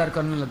अपप्रचार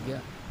करने लग गया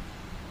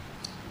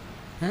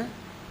है।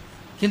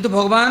 किंतु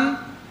भगवान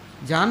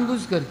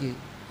जानबूझ करके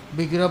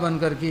विग्रह बन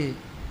करके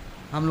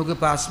हम लोग के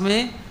पास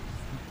में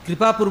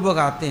कृपा पूर्वक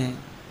आते हैं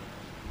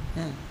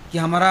कि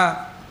हमारा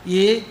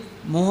ये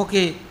मोह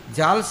के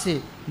जाल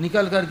से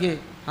निकल करके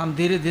हम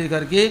धीरे धीरे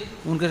करके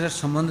उनके साथ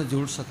संबंध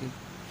जोड़ सके।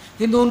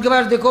 किंतु उनके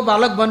पास देखो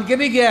बालक बन के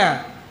भी गया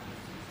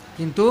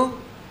किंतु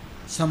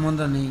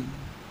संबंध नहीं।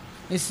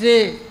 इसलिए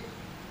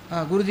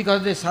गुरु जी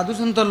कहते साधु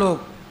संत लोग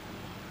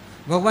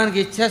भगवान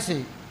की इच्छा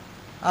से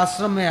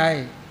आश्रम में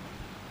आए,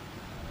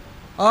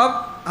 अब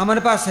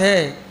हमारे पास है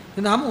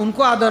किंतु हम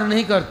उनको आदर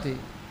नहीं करते,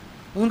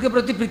 उनके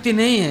प्रति प्रीति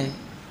नहीं है।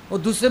 और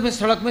दूसरे में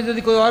सड़क में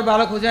यदि कोई और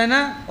बालक हो जाए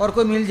ना और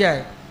कोई मिल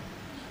जाए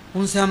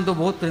उनसे हम तो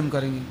बहुत प्रेम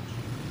करेंगे,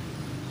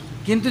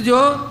 किंतु जो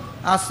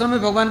आश्रम में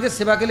भगवान के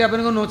सेवा के लिए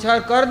अपने को नौछावर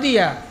कर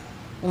दिया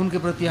उनके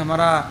प्रति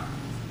हमारा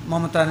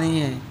ममता नहीं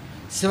है,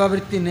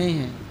 सेवावृत्ति नहीं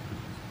है।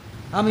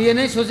 हम ये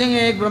नहीं सोचेंगे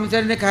एक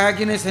ब्रह्मचारी ने खाया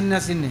कि नहीं,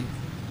 सन्यासी ने,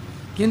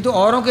 किंतु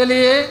औरों के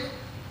लिए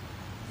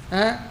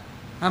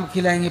हम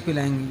खिलाएंगे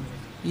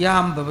पिलाएंगे या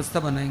हम व्यवस्था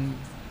बनाएंगे,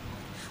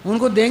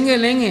 उनको देंगे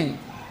लेंगे,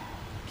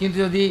 किंतु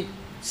यदि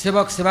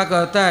सेवक सेवा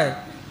करता है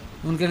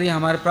उनके लिए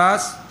हमारे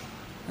पास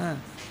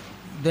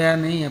दया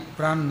नहीं है,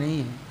 प्राण नहीं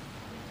है।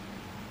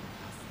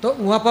 तो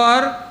वहाँ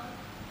पर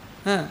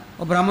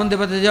और ब्राह्मण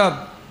देवता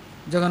जब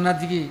जगन्नाथ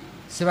जी की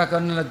सेवा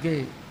करने लग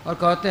गए और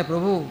कहते हैं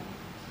प्रभु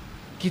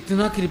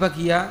कितना कृपा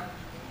किया,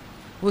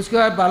 उसके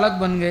बाद बालक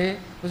बन गए,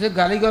 उसे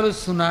गाली गलौज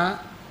सुना,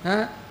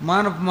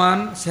 मान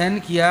अपमान सहन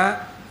किया,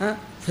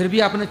 फिर भी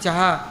आपने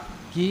चाहा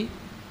कि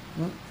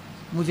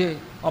मुझे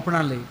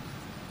अपना ले,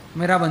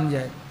 मेरा बन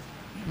जाए।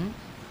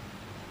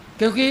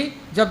 क्योंकि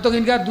जब तक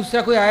इनका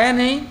दूसरा कोई आया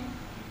नहीं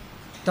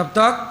तब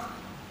तक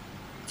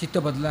चित्त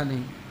बदला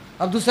नहीं,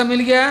 अब दूसरा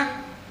मिल गया।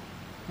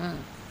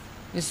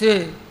 इसे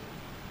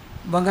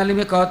बंगाली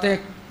में कहते हैं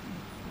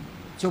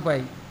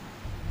चौपाई,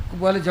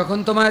 बोले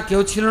যখন তোমার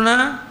কেউ ছিল না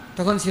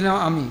তখন ছিলাম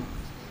আমি,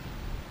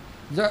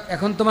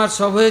 এখন তোমার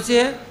सब হয়েছে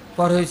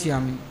पर হয়েছি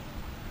আমি।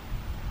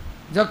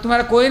 जब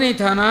तुम्हारा कोई नहीं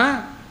था ना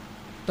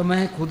तो मैं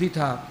खुद ही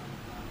था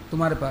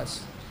तुम्हारे पास,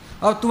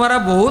 अब तुम्हारा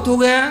बहुत हो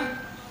गया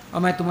और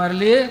मैं तुम्हारे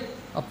लिए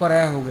अब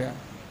पराया हो गया,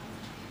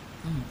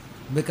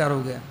 बेकार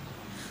हो गया।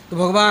 तो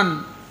भगवान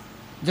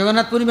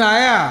जगन्नाथपुरी में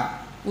आया,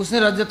 उसने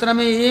रथ यात्रा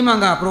में यही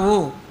मांगा प्रभु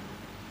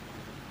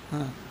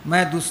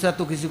मैं दूसरा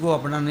तो किसी को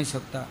अपना नहीं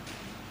सकता,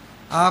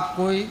 आप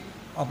कोई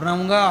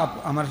अपनाऊंगा,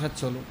 आप हमारे साथ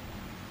चलो।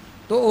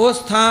 तो वो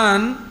स्थान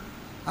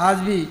आज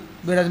भी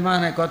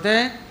विराजमान है, कहते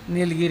हैं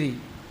नीलगिरी।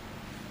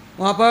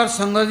 वहाँ पर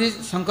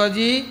शंकर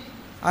जी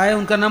आए,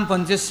 उनका नाम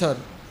पंचेश्वर।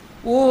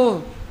 वो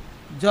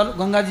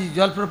गंगा जी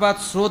जलप्रपात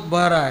स्रोत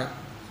बह रहा है,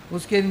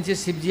 उसके नीचे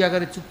शिव जी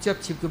आकर चुपचाप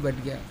छिप के बैठ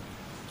गया,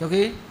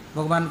 क्योंकि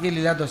भगवान की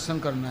लीला दर्शन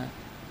करना है।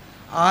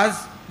 आज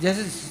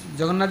जैसे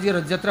जगन्नाथ जी का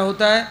रथ यात्रा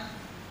होता है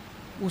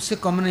उससे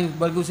कम नहीं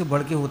बल्कि उससे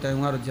बढ़ के होता है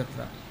वहाँ रथ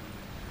यात्रा।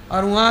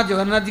 और वहाँ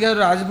जगन्नाथ जी का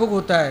राजभोग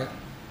होता है।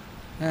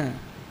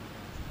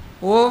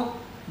 वो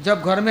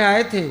जब घर में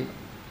आए थे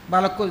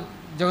बालक को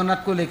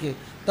जगन्नाथ को लेके,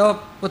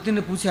 तब पति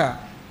ने पूछा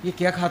ये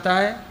क्या खाता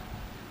है,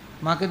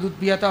 माँ के दूध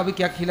पिया था, अभी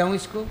क्या खिलाऊँ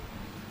इसको।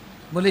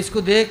 बोले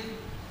इसको देख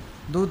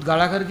दूध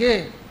गाढ़ा करके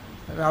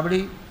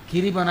राबड़ी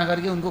खीरी बना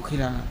करके उनको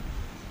खिलाना,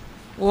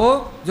 वो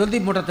जल्दी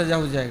मोटा ताजा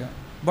हो जाएगा,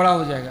 बड़ा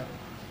हो जाएगा।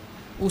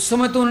 उस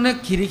समय तो उन्होंने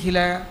खीरी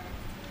खिलाया,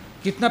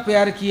 कितना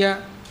प्यार किया,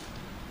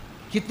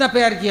 कितना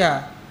प्यार किया,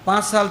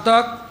 5 साल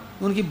तक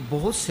उनकी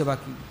बहुत सेवा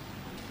की।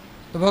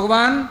 तो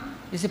भगवान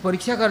इसे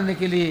परीक्षा करने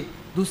के लिए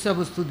दूसरा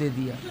वस्तु दे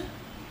दिया।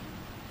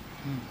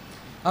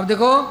 अब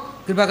देखो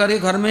कृपा करके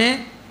घर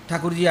में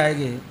ठाकुर जी आए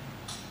गए,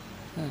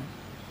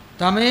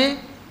 तो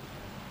हमें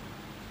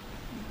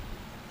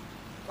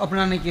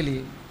अपनाने के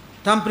लिए,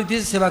 तो हम प्रीति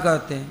से सेवा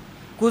करते हैं।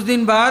 कुछ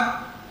दिन बाद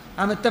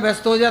हम इतना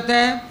व्यस्त हो जाते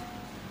हैं,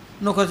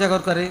 नौकर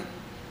चाकर करे,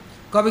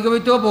 कभी कभी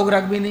तो भोग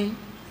राग भी नहीं,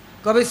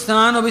 कभी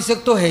स्नान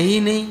अभिषेक तो है ही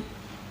नहीं,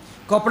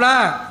 कपड़ा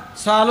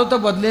सालों तो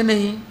बदले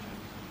नहीं,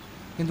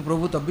 किंतु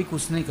प्रभु तब भी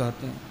कुछ नहीं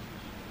कहते हैं।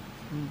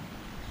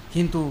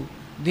 किंतु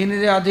दिन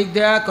रे अधिक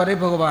दया करे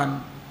भगवान,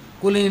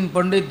 कुलीन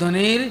पंडित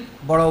धनीर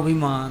बड़ा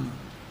अभिमान।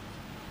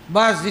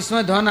 बस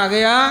जिसमें धन आ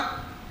गया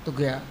तो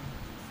गया,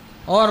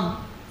 और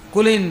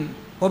कुलीन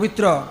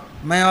पवित्र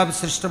मैं अब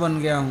श्रेष्ठ बन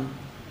गया हूँ,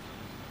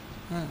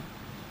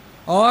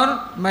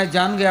 और मैं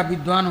जान गया,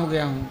 विद्वान हो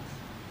गया हूँ।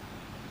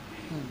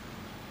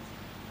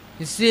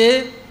 इसलिए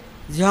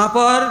जहाँ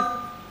पर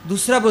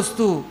दूसरा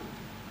वस्तु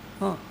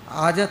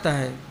आ जाता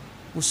है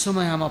उस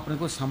समय हम अपने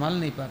को संभाल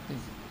नहीं पाते।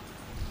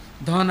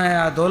 धन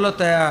आया,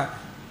 दौलत आया,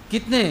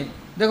 कितने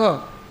देखो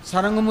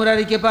सारंग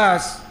मुरारी के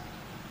पास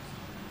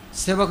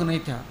सेवक नहीं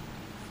था,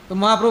 तो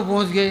महाप्रभु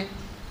पहुँच गए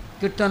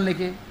कीर्तन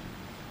लेके,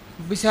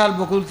 विशाल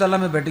बकुल तला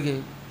में बैठ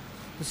गए।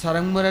 तो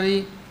सारंग मुरारी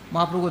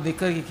महाप्रभु को देख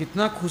कर के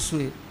कितना खुश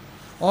हुए,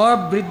 और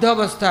वृद्ध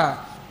अवस्था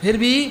फिर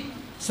भी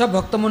सब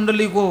भक्त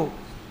मंडली को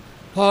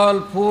फल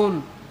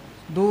फूल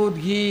दूध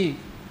घी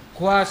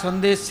खोआ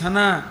संदेश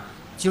छना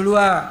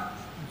चिड़ुआ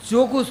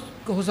जो कुछ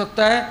हो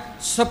सकता है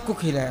सबको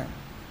खिलाया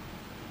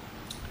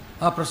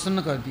और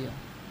प्रसन्न कर दिया।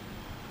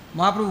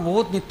 महाप्रभु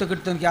बहुत नित्य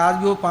कीर्तन किया, आज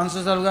भी वो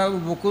 500 साल का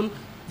गोकुल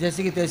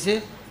जैसे कि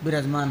तैसे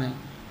विराजमान है।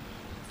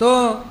 तो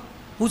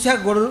पूछा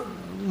गौड़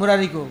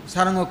मुरारी को,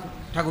 सारंग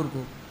ठाकुर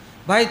को,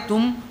 भाई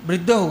तुम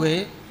वृद्ध हो गए,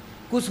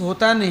 कुछ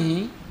होता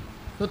नहीं,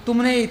 तो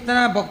तुमने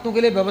इतना भक्तों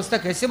के लिए व्यवस्था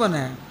कैसे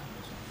बनाया?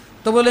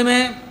 तो बोले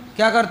मैं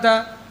क्या करता,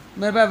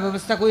 मेरे पास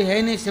व्यवस्था कोई है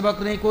ही नहीं,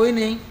 सेवक नहीं, कोई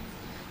नहीं।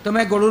 तो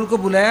मैं गरुड़ को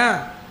बुलाया,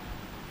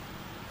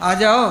 आ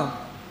जाओ।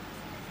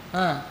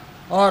 हाँ,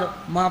 और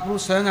महाप्रभु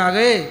स्वयं आ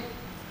गए,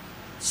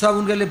 सब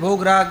उनके लिए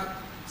भोग राग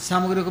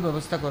सामग्री को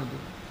व्यवस्था कर दो।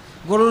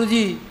 गरुड़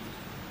जी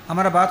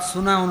हमारा बात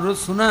सुना, अनुरोध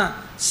सुना,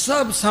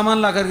 सब सामान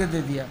ला करके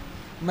दे दिया।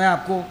 मैं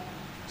आपको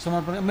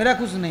समर्पण, मेरा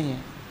कुछ नहीं है,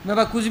 मेरे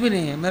पास कुछ भी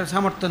नहीं है, मेरा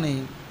सामर्थ्य नहीं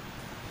है।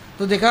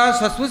 तो देखा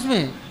सचमुच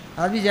में,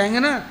 आज भी जाएंगे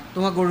ना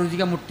तो वहाँ गरुड़ जी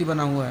का मूर्ति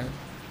बना हुआ है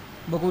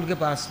बकुल के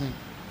पास में।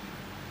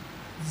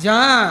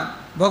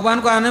 जहाँ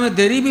भगवान को आने में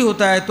देरी भी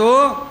होता है तो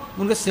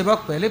उनके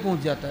सेवक पहले पहुँच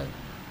जाता है।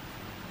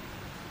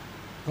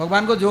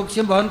 भगवान को जोग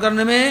से वहन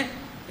करने में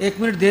 1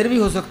 मिनट देर भी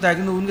हो सकता है,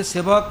 किंतु उनके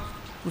सेवक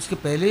उसके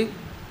पहले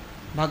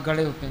भाग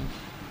गड़े होते हैं,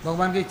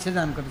 भगवान की इच्छा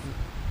जान करके।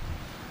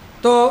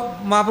 तो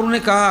महाप्रभु ने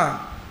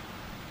कहा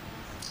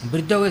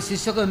वृद्ध हुए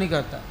शिष्य को नहीं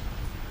करता,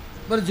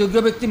 पर योग्य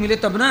व्यक्ति मिले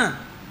तब ना।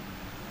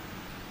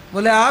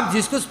 बोले आप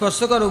जिसको स्पर्श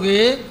करोगे,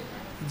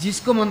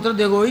 जिसको मंत्र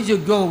दोगे वही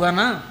योग्य होगा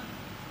ना।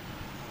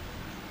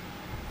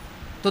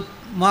 तो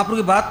महाप्रभु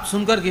की बात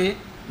सुन करके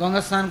गंगा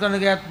स्नान करने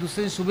गया,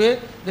 दूसरे दिन सुबह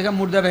देखा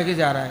मुर्दा बह के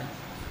जा रहा है,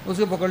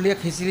 उसको पकड़ लिया,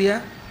 खींच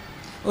लिया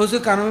और उसके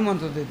कानों में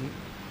मंत्र दे दी।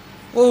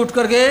 वो उठ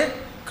करके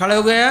खड़े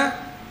हो गया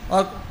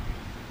और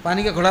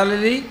पानी का घड़ा ले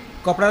ली,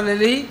 कपड़ा ले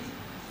ली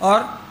और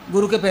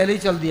गुरु के पहले ही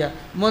चल दिया।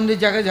 मंदिर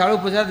जाकर झाड़ू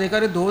पोछा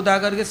देकर धो धा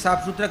करके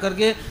साफ सुथरा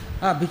करके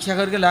भिक्षा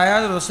करके लाया,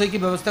 रसोई की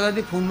व्यवस्था कर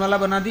दी, फूलमाला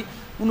बना दी।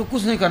 उन्हें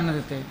कुछ नहीं करने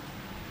देते,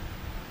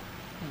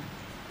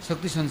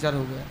 शक्ति संचार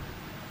हो गया।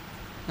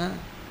 हाँ?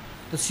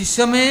 तो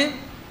शिष्य में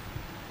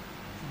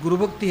गुरु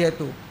भक्ति है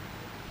तो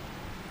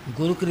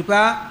गुरु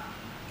कृपा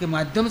के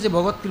माध्यम से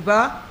भगवत कृपा,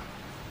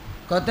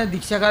 कहते हैं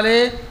दीक्षा काले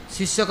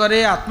शिष्य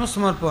करे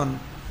आत्मसमर्पण,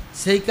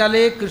 সেই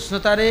কালে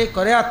কৃষ্ণতারে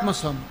করে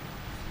আত্মসম,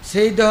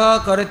 সেই দেহ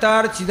করে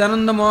তার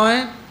চিদানন্দময়,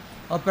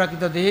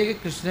 अप्राकृत देह के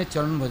कृष्ण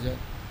चरण भजय।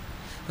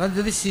 कहते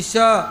यदि शिष्य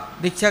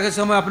दीक्षा के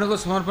समय अपने को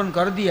समर्पण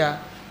कर दिया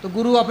तो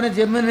गुरु अपने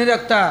जेब में नहीं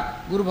रखता,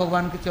 गुरु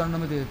भगवान के चरणों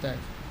में दे देता है।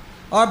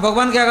 और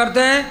भगवान क्या करते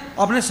हैं,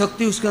 अपने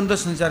शक्ति उसके अंदर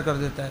संचार कर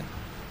देता है।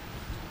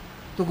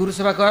 तो गुरु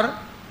सेवा कर,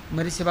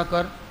 मेरी सेवा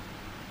कर,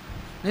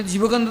 नहीं तो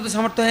जीवों के अंदर तो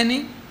सामर्थ्य है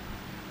नहीं।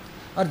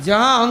 और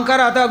जहाँ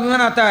अहंकार आता है,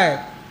 अभिमान आता है,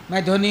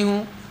 मैं धनी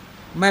हूँ,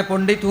 मैं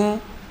पंडित हूँ,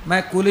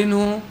 मैं कुलीन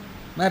हूँ,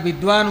 मैं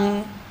विद्वान हूँ,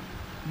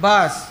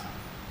 बस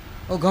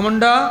वो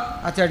घमंड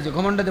आचार्य,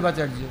 घमंड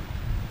देवाचार्य,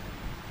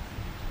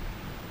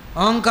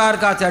 अहंकार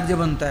का आचार्य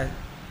बनता है।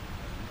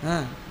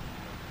 हाँ,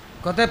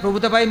 कहते हैं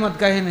प्रभुता भाई मत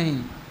कहे नहीं।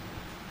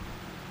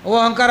 वो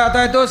अहंकार आता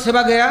है तो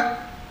सेवा गया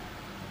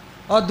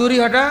और दूरी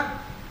हटा।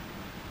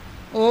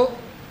 वो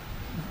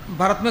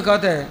भारत में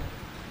कहते हैं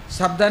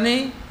सावधानी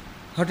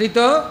हटी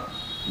तो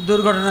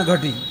दुर्घटना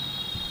घटी।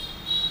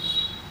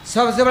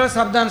 सबसे बड़ा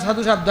सावधान,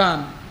 साधु सावधान,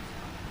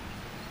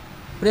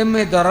 प्रेम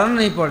में दरार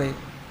नहीं पड़े,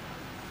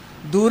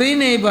 दूरी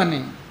नहीं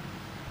बने।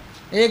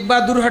 एक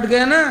बार दूर हट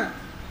गया ना,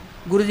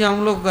 गुरुजी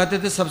हम लोग कहते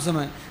थे सब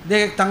समय, देख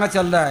एक तांगा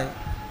चल रहा है,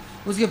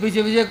 उसके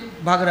पीछे पीछे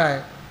भाग रहा है,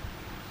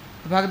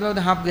 तो भागते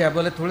भागते हाँप गया,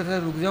 बोले थोड़े से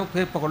रुक जाओ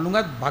फिर पकड़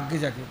लूँगा, भाग के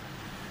जाके।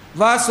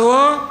 बस वो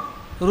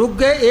रुक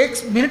गए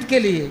 1 मिनट के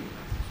लिए,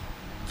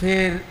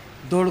 फिर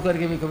दौड़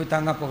करके भी कभी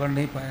तांगा पकड़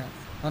नहीं पाया,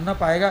 और ना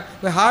पाएगा,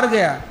 फिर हार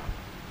गया।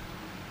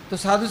 तो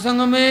साधु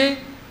संग में,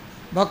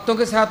 भक्तों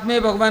के साथ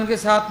में, भगवान के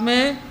साथ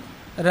में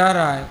रह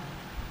रहा है,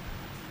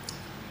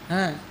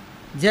 हैं?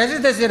 जैसे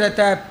तैसे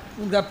रहता है,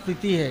 उनका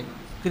प्रीति है,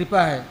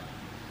 कृपा है।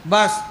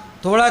 बस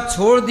थोड़ा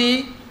छोड़ दी,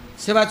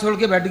 सेवा छोड़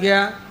के बैठ गया,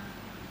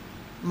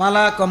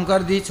 माला कम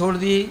कर दी, छोड़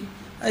दी,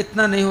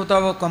 इतना नहीं होता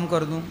वो कम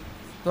कर दूं,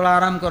 थोड़ा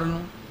आराम कर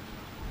लूं।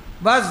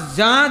 बस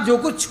जहाँ जो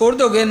कुछ छोड़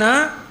दोगे ना,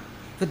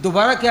 फिर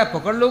दोबारा क्या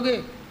पकड़ लोगे?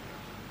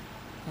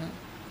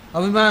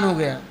 अभिमान हो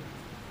गया।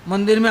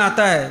 मंदिर में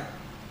आता है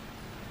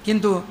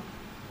किंतु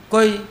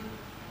कोई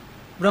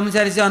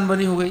ब्रह्मचारी से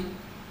अनबनी हो गई,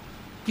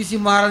 किसी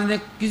महाराज ने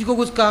किसी को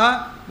कुछ कहा,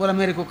 बोला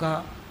मेरे को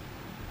कहा,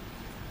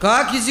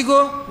 कहा किसी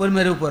को, बोल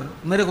मेरे ऊपर,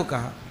 मेरे को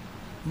कहा,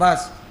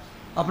 बस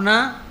अपना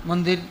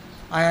मंदिर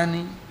आया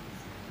नहीं।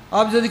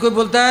 अब यदि कोई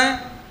बोलता है,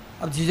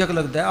 अब झिझक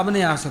लगता है, अब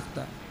नहीं आ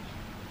सकता,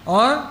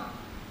 और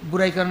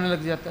बुराई करने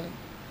लग जाता है।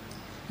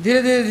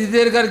 धीरे धीरे धीरे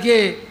धीरे करके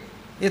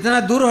इतना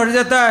दूर हट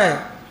जाता है,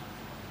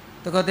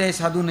 तो कहते हैं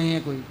साधु नहीं है,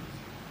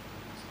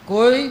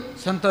 कोई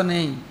संत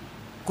नहीं,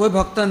 कोई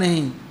भक्त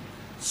नहीं,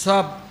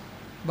 सब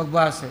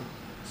बकवास है,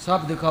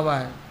 सब दिखावा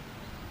है।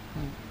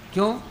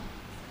 क्यों?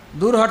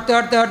 दूर हटते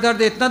हटते हटते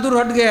हटते इतना दूर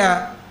हट गया,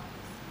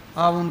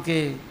 अब उनके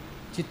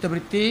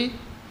चित्तवृत्ति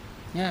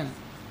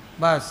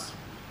बस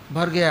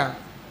भर गया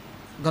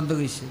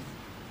गंदगी से,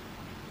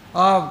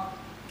 अब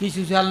किस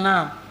उछालना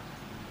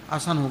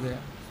आसान हो गया।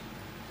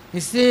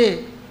 इससे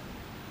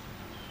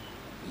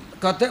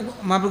कहते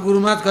महाप्रभु गुरु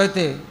महाराज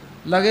कहते,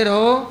 लगे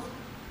रहो,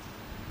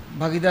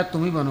 भागीदार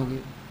तुम ही बनोगे।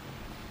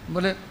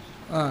 बोले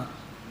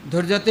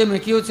धैर्यते में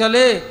क्यों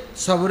चले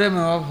सबरे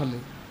में फले।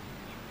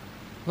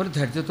 बोले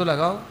धैर्य तो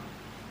लगाओ,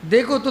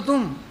 देखो तो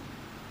तुम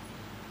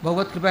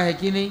भगवत कृपा है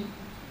कि नहीं,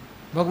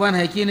 भगवान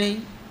है कि नहीं,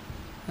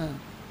 हाँ,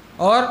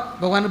 और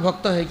भगवान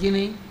भक्त है कि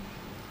नहीं।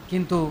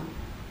 किंतु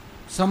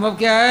संभव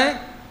क्या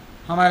है,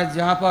 हमारे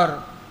जहाँ पर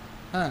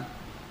हाँ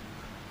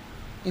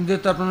इंद्रिय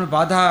तर्पण में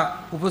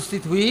बाधा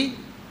उपस्थित हुई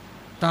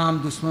तहाँ हम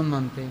दुश्मन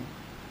मानते हैं।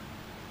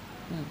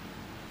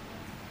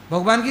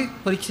 भगवान की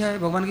परीक्षा है,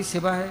 भगवान की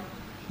सेवा है।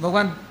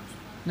 भगवान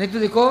नहीं तो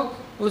देखो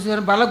उस घर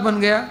बालक बन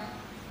गया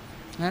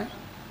है,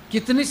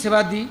 कितनी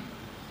सेवा दी,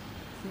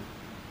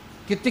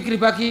 कितनी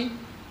कृपा की,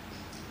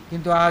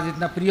 किंतु आज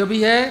इतना प्रिय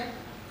भी है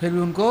फिर भी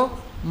उनको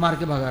मार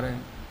के भगा रहे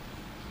हैं।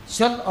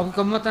 चल अब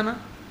कम मत आना,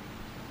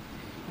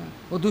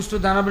 वो दुष्ट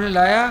दानव ने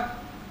लाया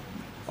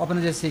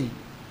अपने जैसे ही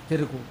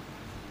तेरे को,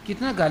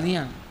 कितना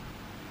गालियाँ।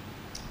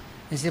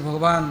 ऐसे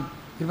भगवान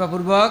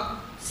कृपापूर्वक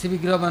शिव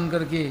विग्रह बन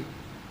करके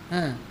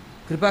हैं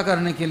कृपा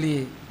करने के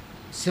लिए,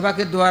 सेवा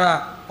के द्वारा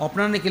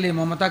अपनाने के लिए,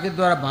 ममता के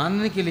द्वारा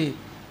बांधने के लिए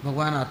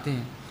भगवान आते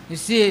हैं।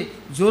 इसलिए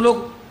जो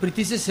लोग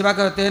प्रीति से सेवा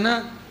करते हैं ना,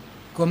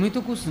 कमी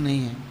तो कुछ नहीं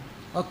है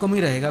और कमी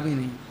रहेगा भी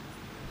नहीं।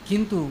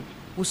 किंतु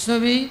उसमें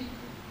भी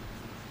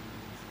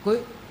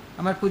कोई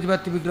हमारे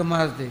पूज्यपाद विग्रह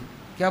महाराज थे,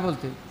 क्या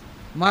बोलते,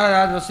 महाराज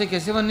आज रसोई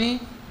कैसे बनी,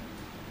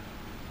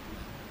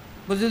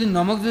 बोले यदि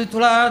नमक यदि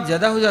थोड़ा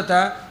ज़्यादा हो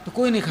जाता तो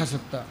कोई नहीं खा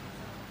सकता।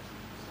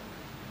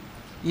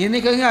 ये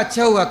नहीं कहेंगे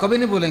अच्छा हुआ, कभी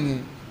नहीं बोलेंगे।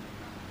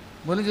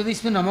 बोले यदि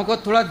इसमें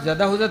नमक थोड़ा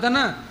ज़्यादा हो जाता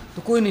ना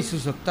तो कोई नहीं सू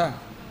सकता।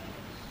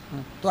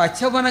 तो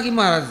अच्छा बना कि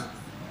महाराज,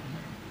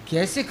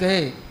 कैसे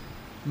कहे,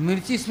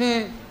 मिर्ची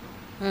इसमें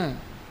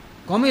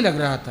कम ही लग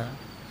रहा था।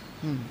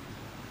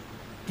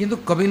 किंतु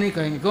कभी नहीं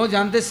कहेंगे, क्यों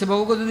जानते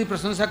सेवकों को यदि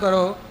प्रशंसा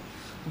करो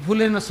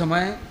फूले न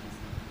समय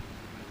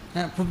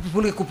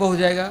फूल के कुपा हो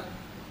जाएगा,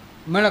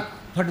 मेढक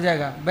फट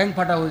जाएगा, बैंक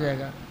फटा हो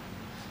जाएगा,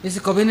 इसे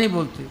कभी नहीं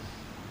बोलते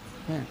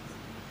हैं।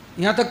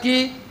 यहाँ तक कि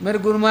मेरे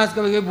गुरु महाराज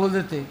कभी कभी बोल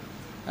देते,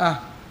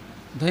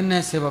 धन्य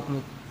है सेवक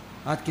लोग,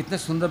 आज कितने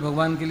सुंदर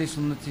भगवान के लिए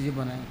सुंदर चीज़ें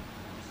बनाए।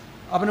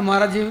 अपने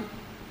महाराज जी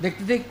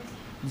देखते थे,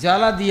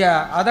 जाला दिया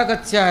आधा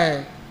कच्चा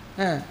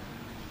है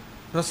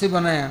रस्सी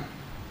बनाया,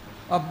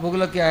 अब भोग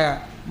लग के आया,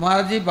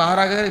 महाराज जी बाहर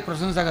आ गए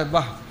प्रशंसा कर,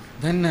 वाह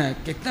धन्य है,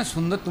 कितना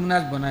सुंदर तुमने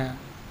आज बनाया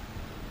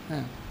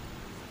है।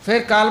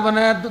 फिर काल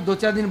बनाया,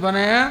 2-4 दिन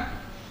बनाया,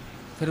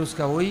 फिर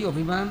उसका वही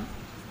अभिमान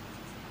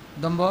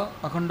दम्भ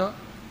अखंड।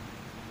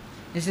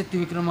 ऐसे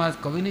त्रिविक्रम महाराज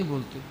कभी नहीं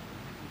बोलते,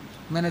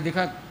 मैंने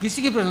देखा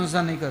किसी की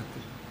प्रशंसा नहीं करते,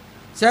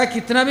 चाहे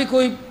कितना भी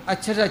कोई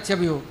अच्छा से अच्छा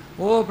भी हो,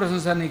 वो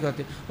प्रशंसा नहीं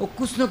करते, वो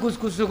कुछ न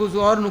कुछ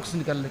और नुक्स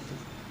निकाल लेते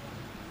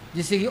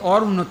जिससे कि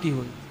और उन्नति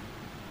हो।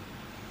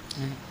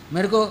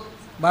 मेरे को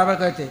बार बार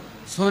कहते,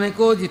 सोने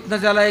को जितना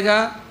जलाएगा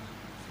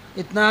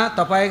इतना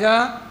तपाएगा,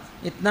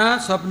 इतना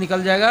सब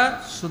निकल जाएगा,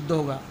 शुद्ध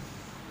होगा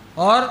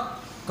और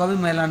कभी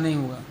मैला नहीं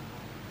होगा।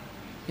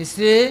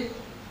 इसलिए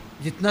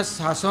जितना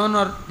शासन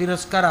और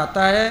तिरस्कार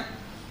आता है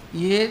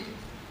ये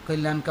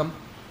कल्याण का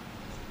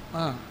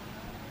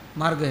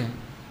मार्ग है।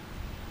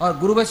 और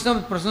गुरु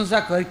वैष्णव प्रशंसा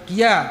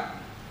किया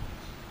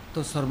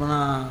तो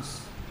सर्वनाश,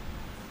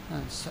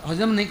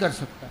 हजम नहीं कर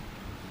सकता।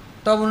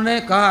 तब उन्होंने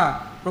कहा,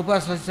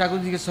 प्रभुपाद ठाकुर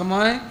जी के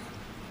समय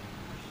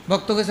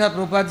भक्तों के साथ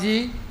प्रभुपाद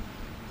जी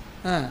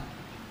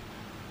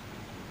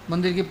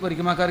मंदिर की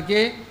परिक्रमा करके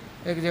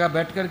एक जगह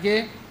बैठ करके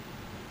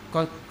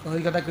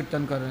हरिकथा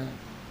कीर्तन कर रहे हैं।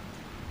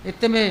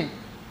 इतने में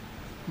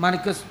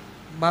माणिक्य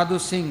बहादुर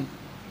सिंह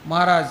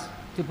महाराज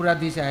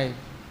त्रिपुराधीश आए,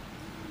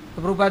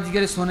 तो प्रभुपाद जी के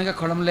लिए सोने का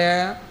खड़म ले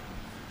आया,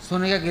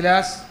 सोने का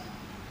गिलास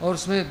और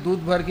उसमें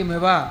दूध भर के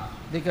मेवा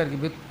दे करके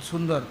बहुत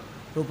सुंदर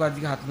प्रभुपाद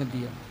जी के हाथ में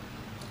दिया,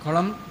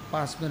 खड़म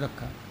पास में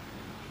रखा।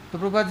 तो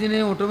प्रभुपाद जी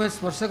ने ओटो में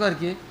स्पर्श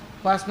करके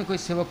पास में कोई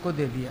सेवक को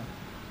दे दिया।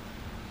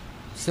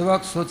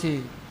 सेवक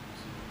सोचे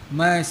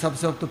मैं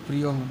सबसे अब तो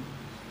प्रिय हूँ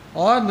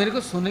और मेरे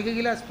को सोने के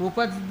गिलास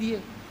प्रभुपाद जी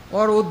दिए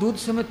और वो दूध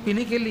समेत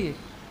पीने के लिए।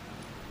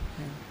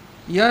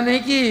 यह नहीं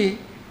कि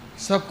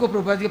सबको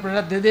प्रभुपाद जी के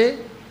प्रसाद दे दे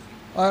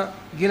और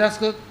गिलास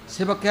को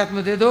सेवक के हाथ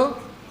में दे दो,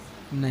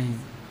 नहीं।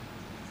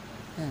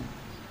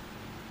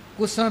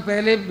 कुछ समय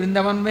पहले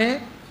वृंदावन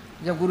में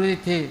जब गुरु जी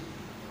थे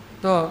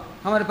तो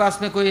हमारे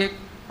पास में कोई एक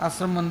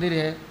आश्रम मंदिर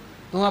है,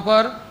 तो वहाँ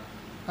पर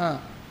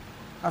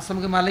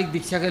आश्रम के मालिक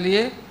दीक्षा के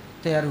लिए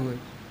तैयार हुए।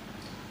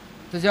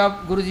 तो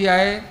जब गुरु जी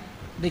आए,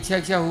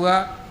 दीक्षा हुआ,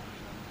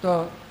 तो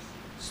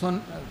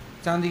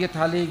चांदी के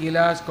थाली,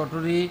 गिलास,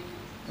 कटोरी,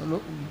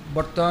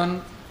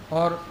 बर्तन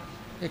और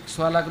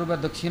 1.25 लाख रुपया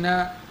दक्षिणा,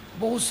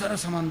 बहुत सारा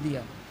सामान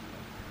दिया।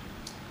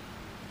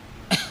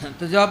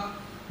 तो जब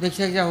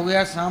दीक्षा हो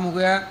गया, शाम हो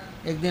गया,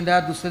 एक दिन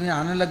रात, दूसरे दिन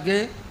आने लग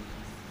गए,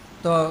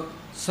 तो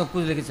सब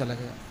कुछ लेके चला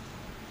गया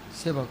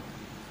सेवक।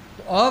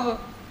 तो अब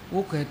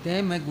वो कहते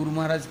हैं मैं गुरु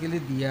महाराज के लिए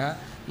दिया,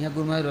 यहाँ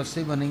गुरु महाराज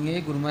रसोई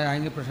बनेंगे, गुरु महाराज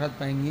आएंगे, प्रसाद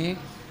पाएंगे,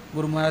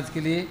 गुरु महाराज के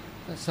लिए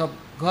सब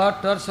घर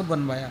टर सब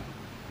बनवाया।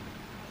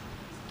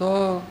 तो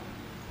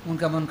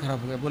उनका मन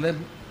खराब हो गया, बोले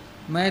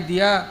मैं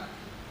दिया,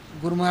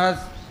 गुरु महाराज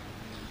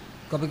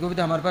कभी कभी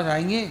तो हमारे पास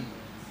आएंगे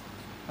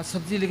और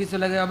सब्जी लेके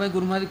चला गया, मैं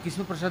गुरु महाराज किस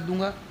में प्रसाद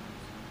दूंगा,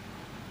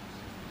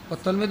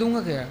 पत्तल में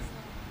दूंगा क्या?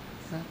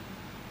 हाँ?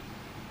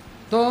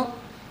 तो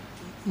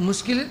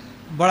मुश्किल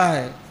बड़ा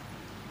है,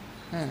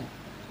 हाँ?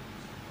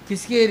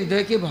 किसके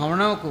हृदय की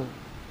भावनाओं को,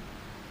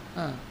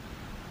 हाँ,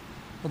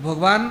 तो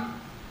भगवान,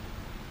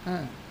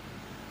 हाँ,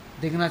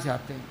 देखना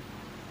चाहते हैं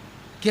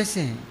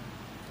कैसे हैं।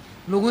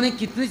 लोगों ने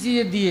कितनी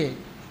चीज़ें दी है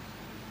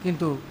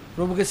किंतु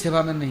प्रभु के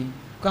सेवा में नहीं।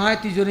 कहाँ है?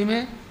 तिजोरी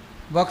में,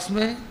 बॉक्स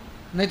में,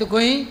 नहीं तो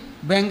कहीं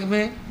बैंक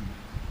में,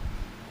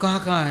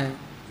 कहाँ कहाँ है?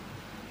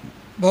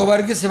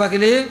 भगवान की सेवा के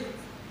लिए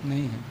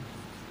नहीं है।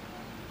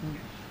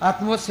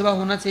 आत्मवत सेवा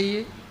होना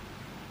चाहिए।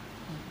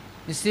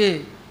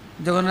 इसलिए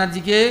जगन्नाथ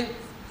जी के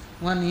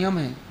वहाँ नियम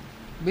है,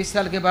 20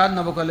 साल के बाद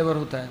नवकलेवर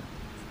होता है।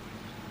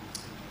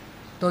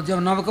 तो जब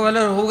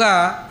नवकलेवर होगा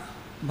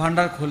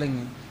भंडार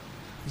खोलेंगे,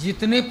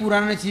 जितने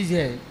पुराने चीज़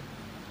है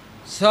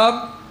सब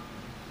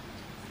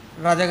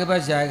राजा के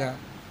पास जाएगा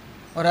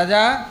और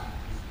राजा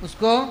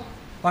उसको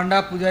पंडा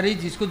पुजारी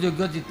जिसको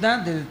योग्य जितना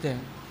दे देते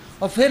हैं,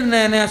 और फिर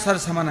नया नया सारा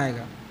सामान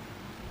आएगा।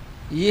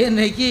 ये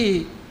नहीं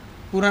कि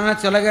पुराना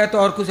चला गया तो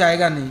और कुछ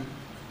आएगा नहीं,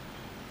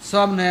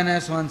 सब नया नया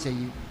सामान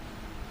चाहिए।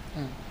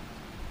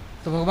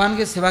 तो भगवान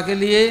की सेवा के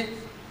लिए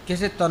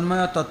कैसे तन्मय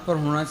और तत्पर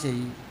होना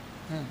चाहिए।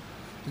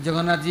 तो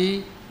जगन्नाथ जी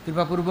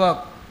कृपापूर्वक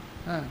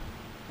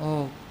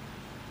और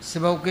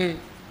सेवाओं के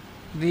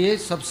लिए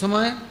सब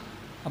समय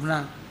अपना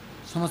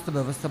समस्त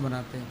व्यवस्था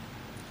बनाते हैं।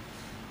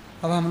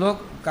 अब हम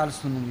लोग काल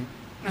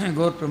सुनेंगे।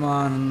 गौर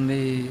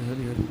प्रेमानंदे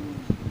हरि हरि।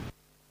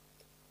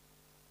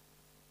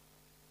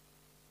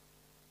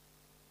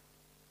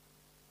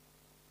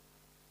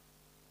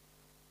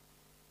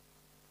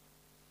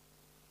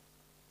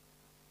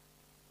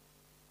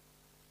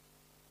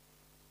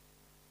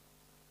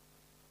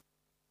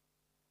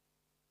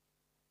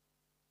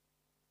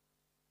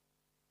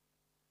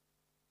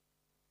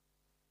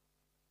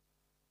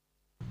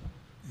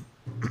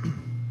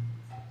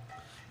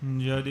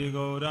 यदि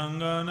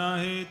गौरंग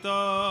नहीं तो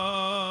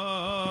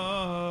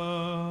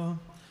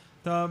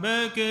तबे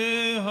के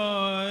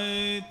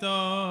है तो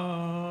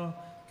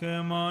के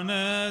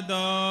मने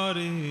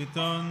दारी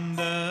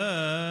तंदे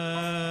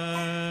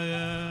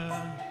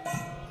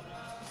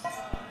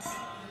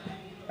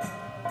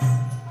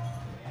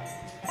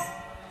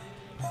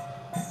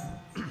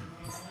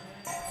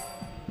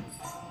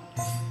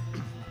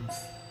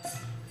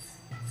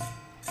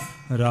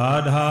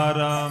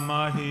राधारा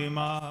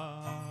महिमा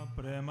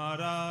प्रेम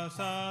रस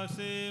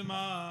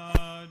सीमा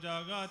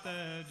जगत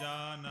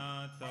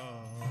जानत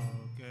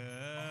के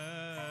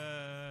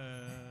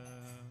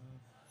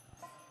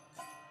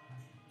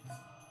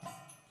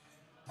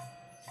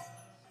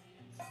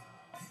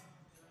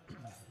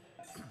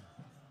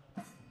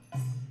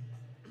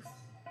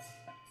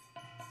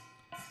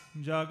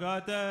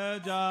जगत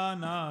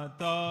जानत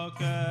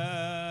के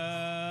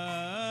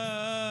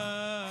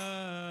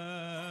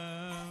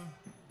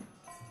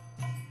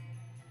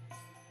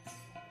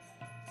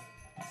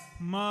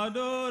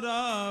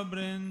मधुरा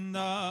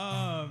वृंदा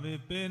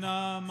विपिना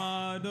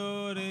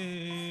माधुरी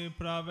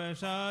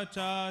प्रवेश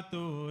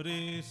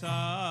चातुरी सा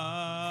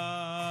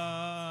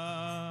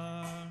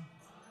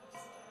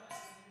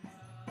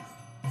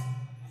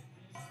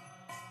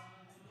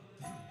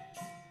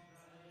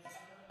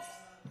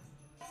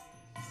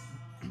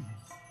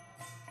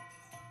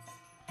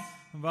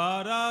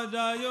वारा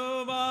जयो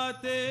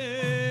वाते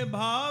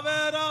भावे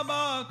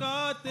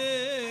रबाकाते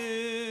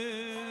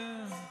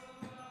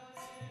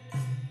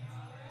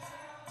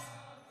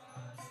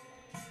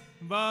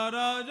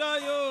वारा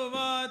जयो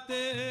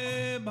वाते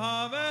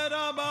भावे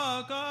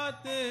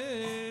रबाकाते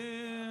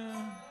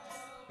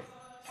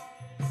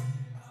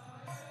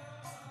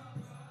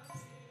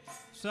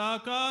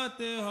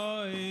साकाते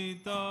होई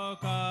तो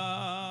का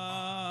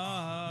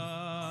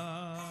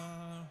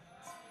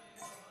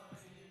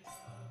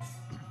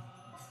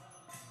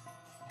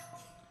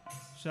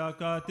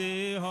सकते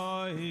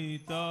होई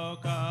तो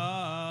का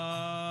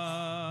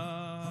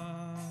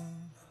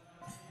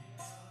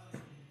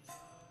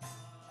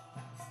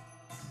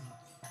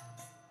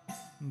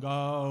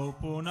गौ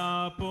पुना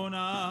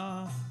पुना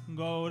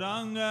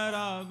गौरंग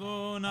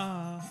रागुना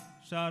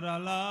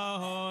सरला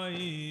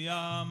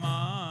होइया मा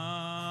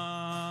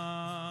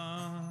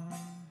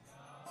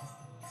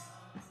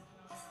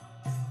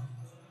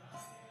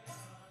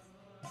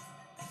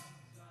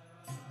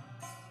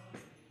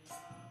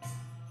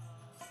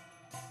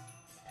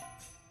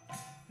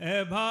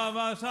ए भाव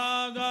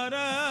सागर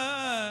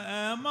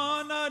ए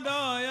मन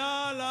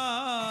दयाला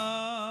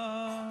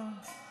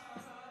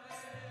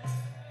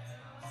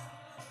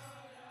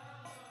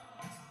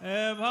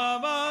ए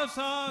भाव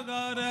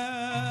सागर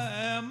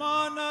ए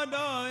मन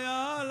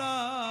दयाला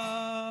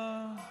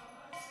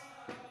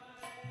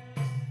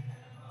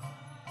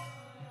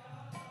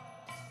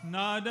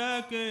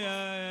नादक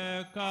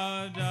एक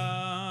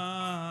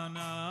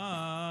जाना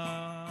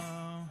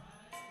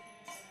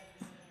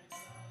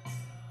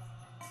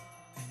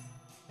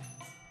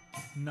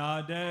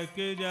नादक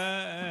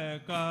जय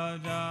का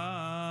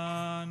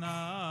जाना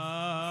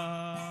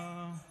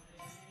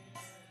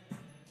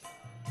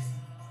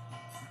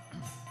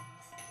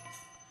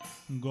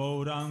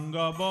गौरंग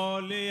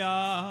बोलिया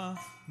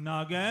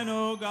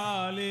Nageno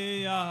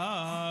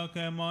galia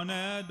che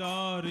mone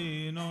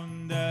dori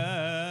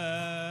nonde.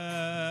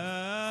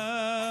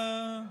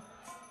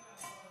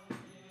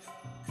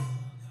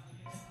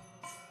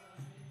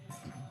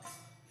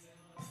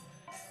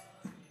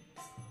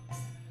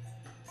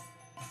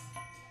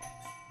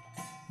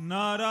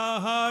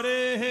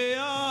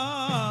 Narahariya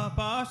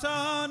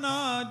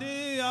pasana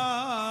diya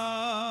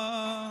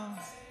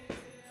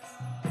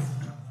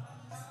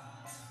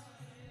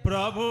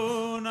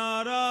Prabhu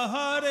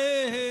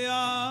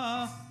Narahariya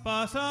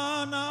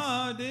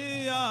pasana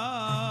diya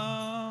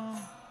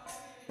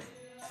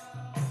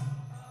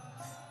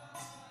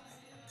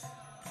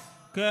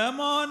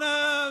Kemone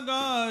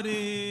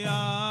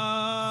gariya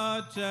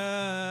che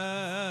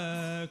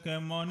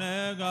Kemone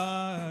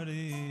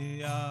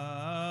gariya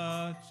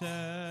che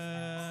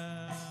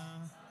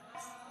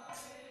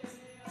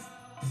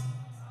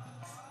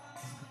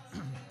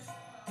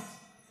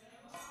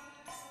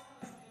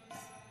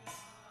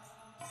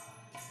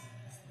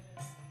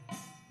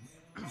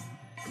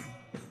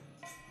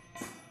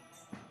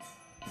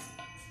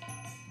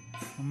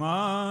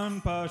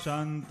Man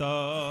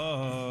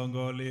pasanta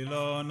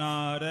golilo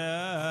nare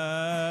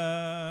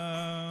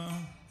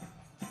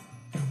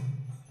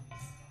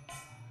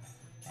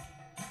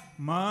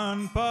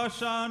Man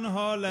pasan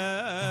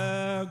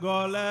hole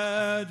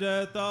gole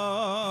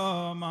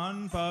jeta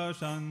Man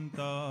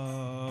pasanta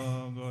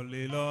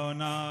golilo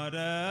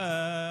nare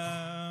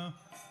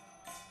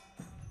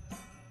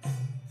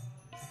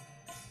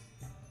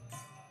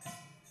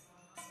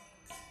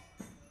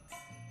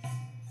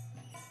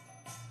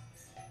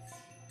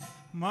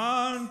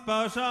Man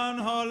pasan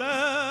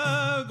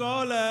hole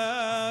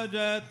gole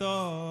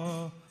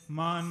jeto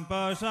Man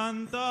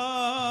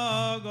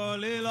pasanta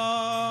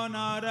golilo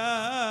nare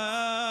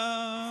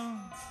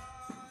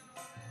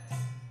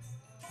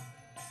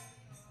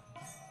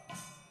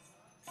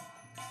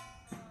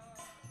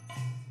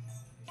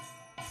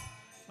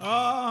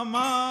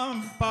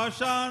Man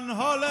pasan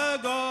hole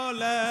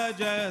gole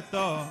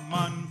jeto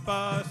Man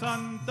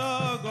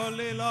pasanta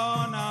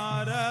golilo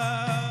nare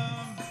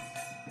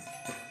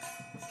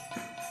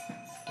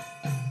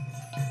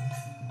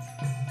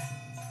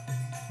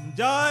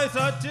Jai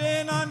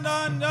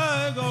Sachinandan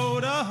Jai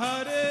Gaura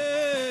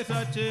Hare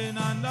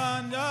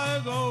Sachinandan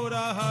Jai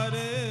Gaura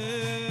Hare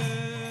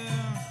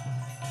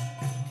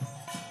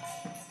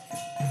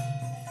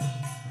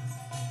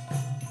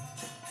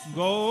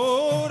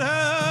Gaur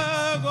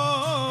hai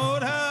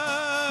Gaur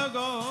hai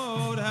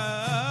Gaur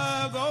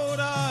hai Gaur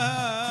hai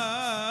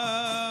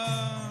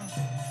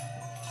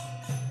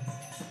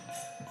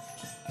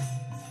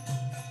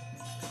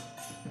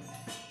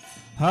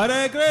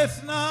Hare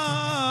Krishna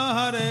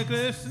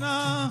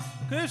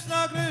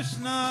Krishna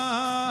Krishna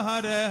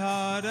Hare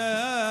Hare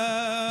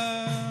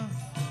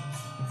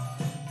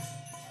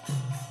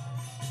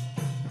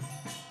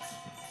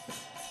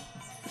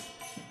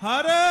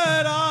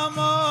Hare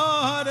Rama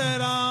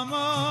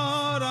Rama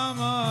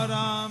Rama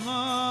Hare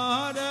Hare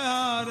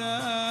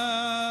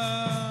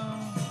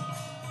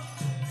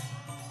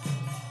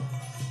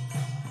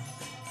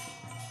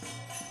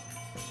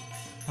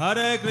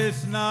Hare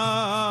Krishna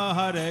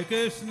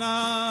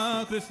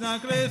Krishna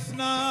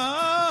Krishna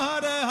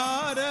Hare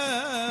Hare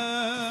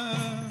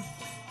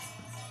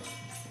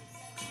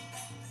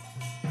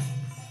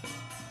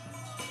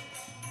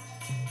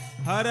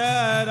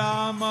Hare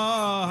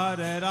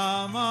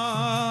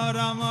Rama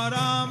Rama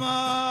Rama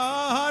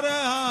Hare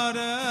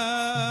Hare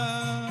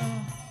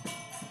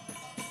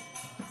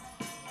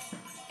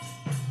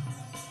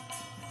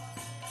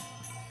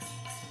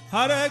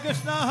Hare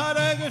Krishna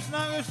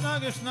Krishna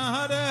Krishna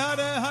Hare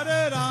Hare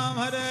Hare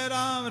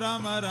Ram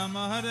Rama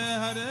Rama Hare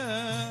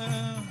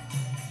Hare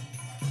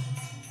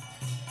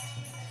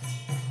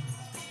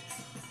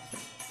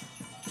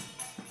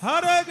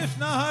Hare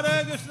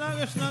Krishna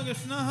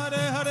Krishna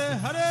Hare Hare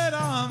Hare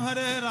Ram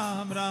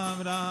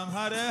Ram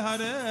Hare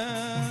Hare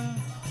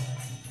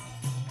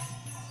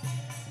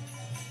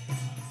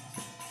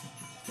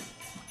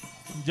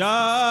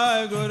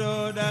Jai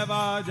Guru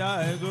Deva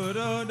Jai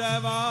Guru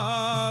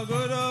Deva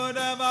Guru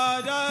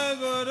Deva Jai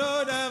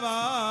Guru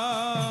Deva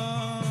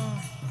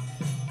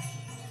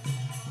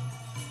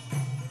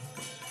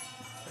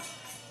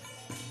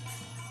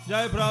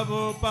Jai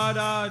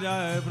Prabhupada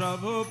Jai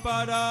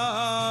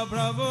Prabhupada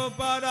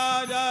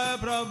Prabhupada Jai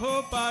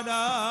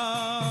Prabhupada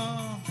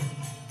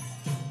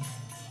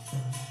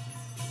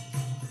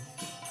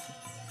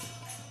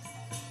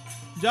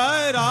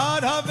Jai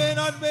Radha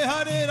Vinod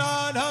Bihari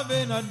Radha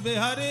Vinod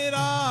Bihari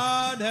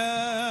Radha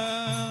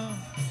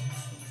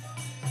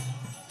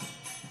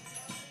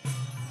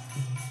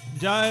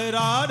Jai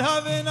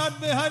Radha Vinod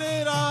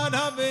Bihari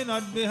Radha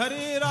Vinod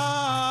Bihari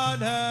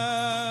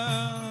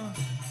Radha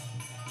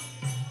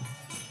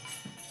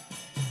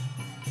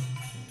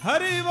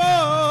Hari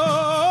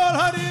Bol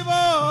Hari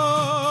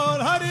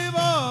Bol Hari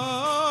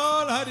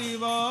Bol Hari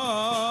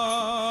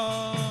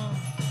Bol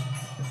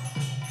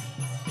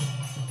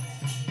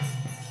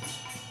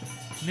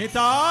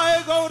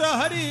Nitai Gaura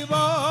Hari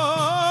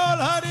Bol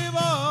Hari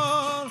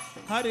Bol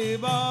Hari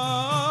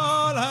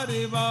Bol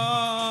Hari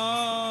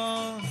Bol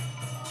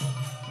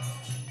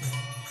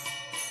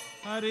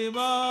Hari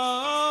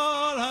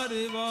Bol,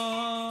 Hari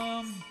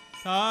Bol.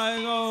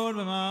 Sai Gaur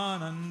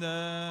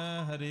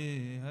Premananda,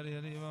 Hari Hari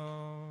Hari.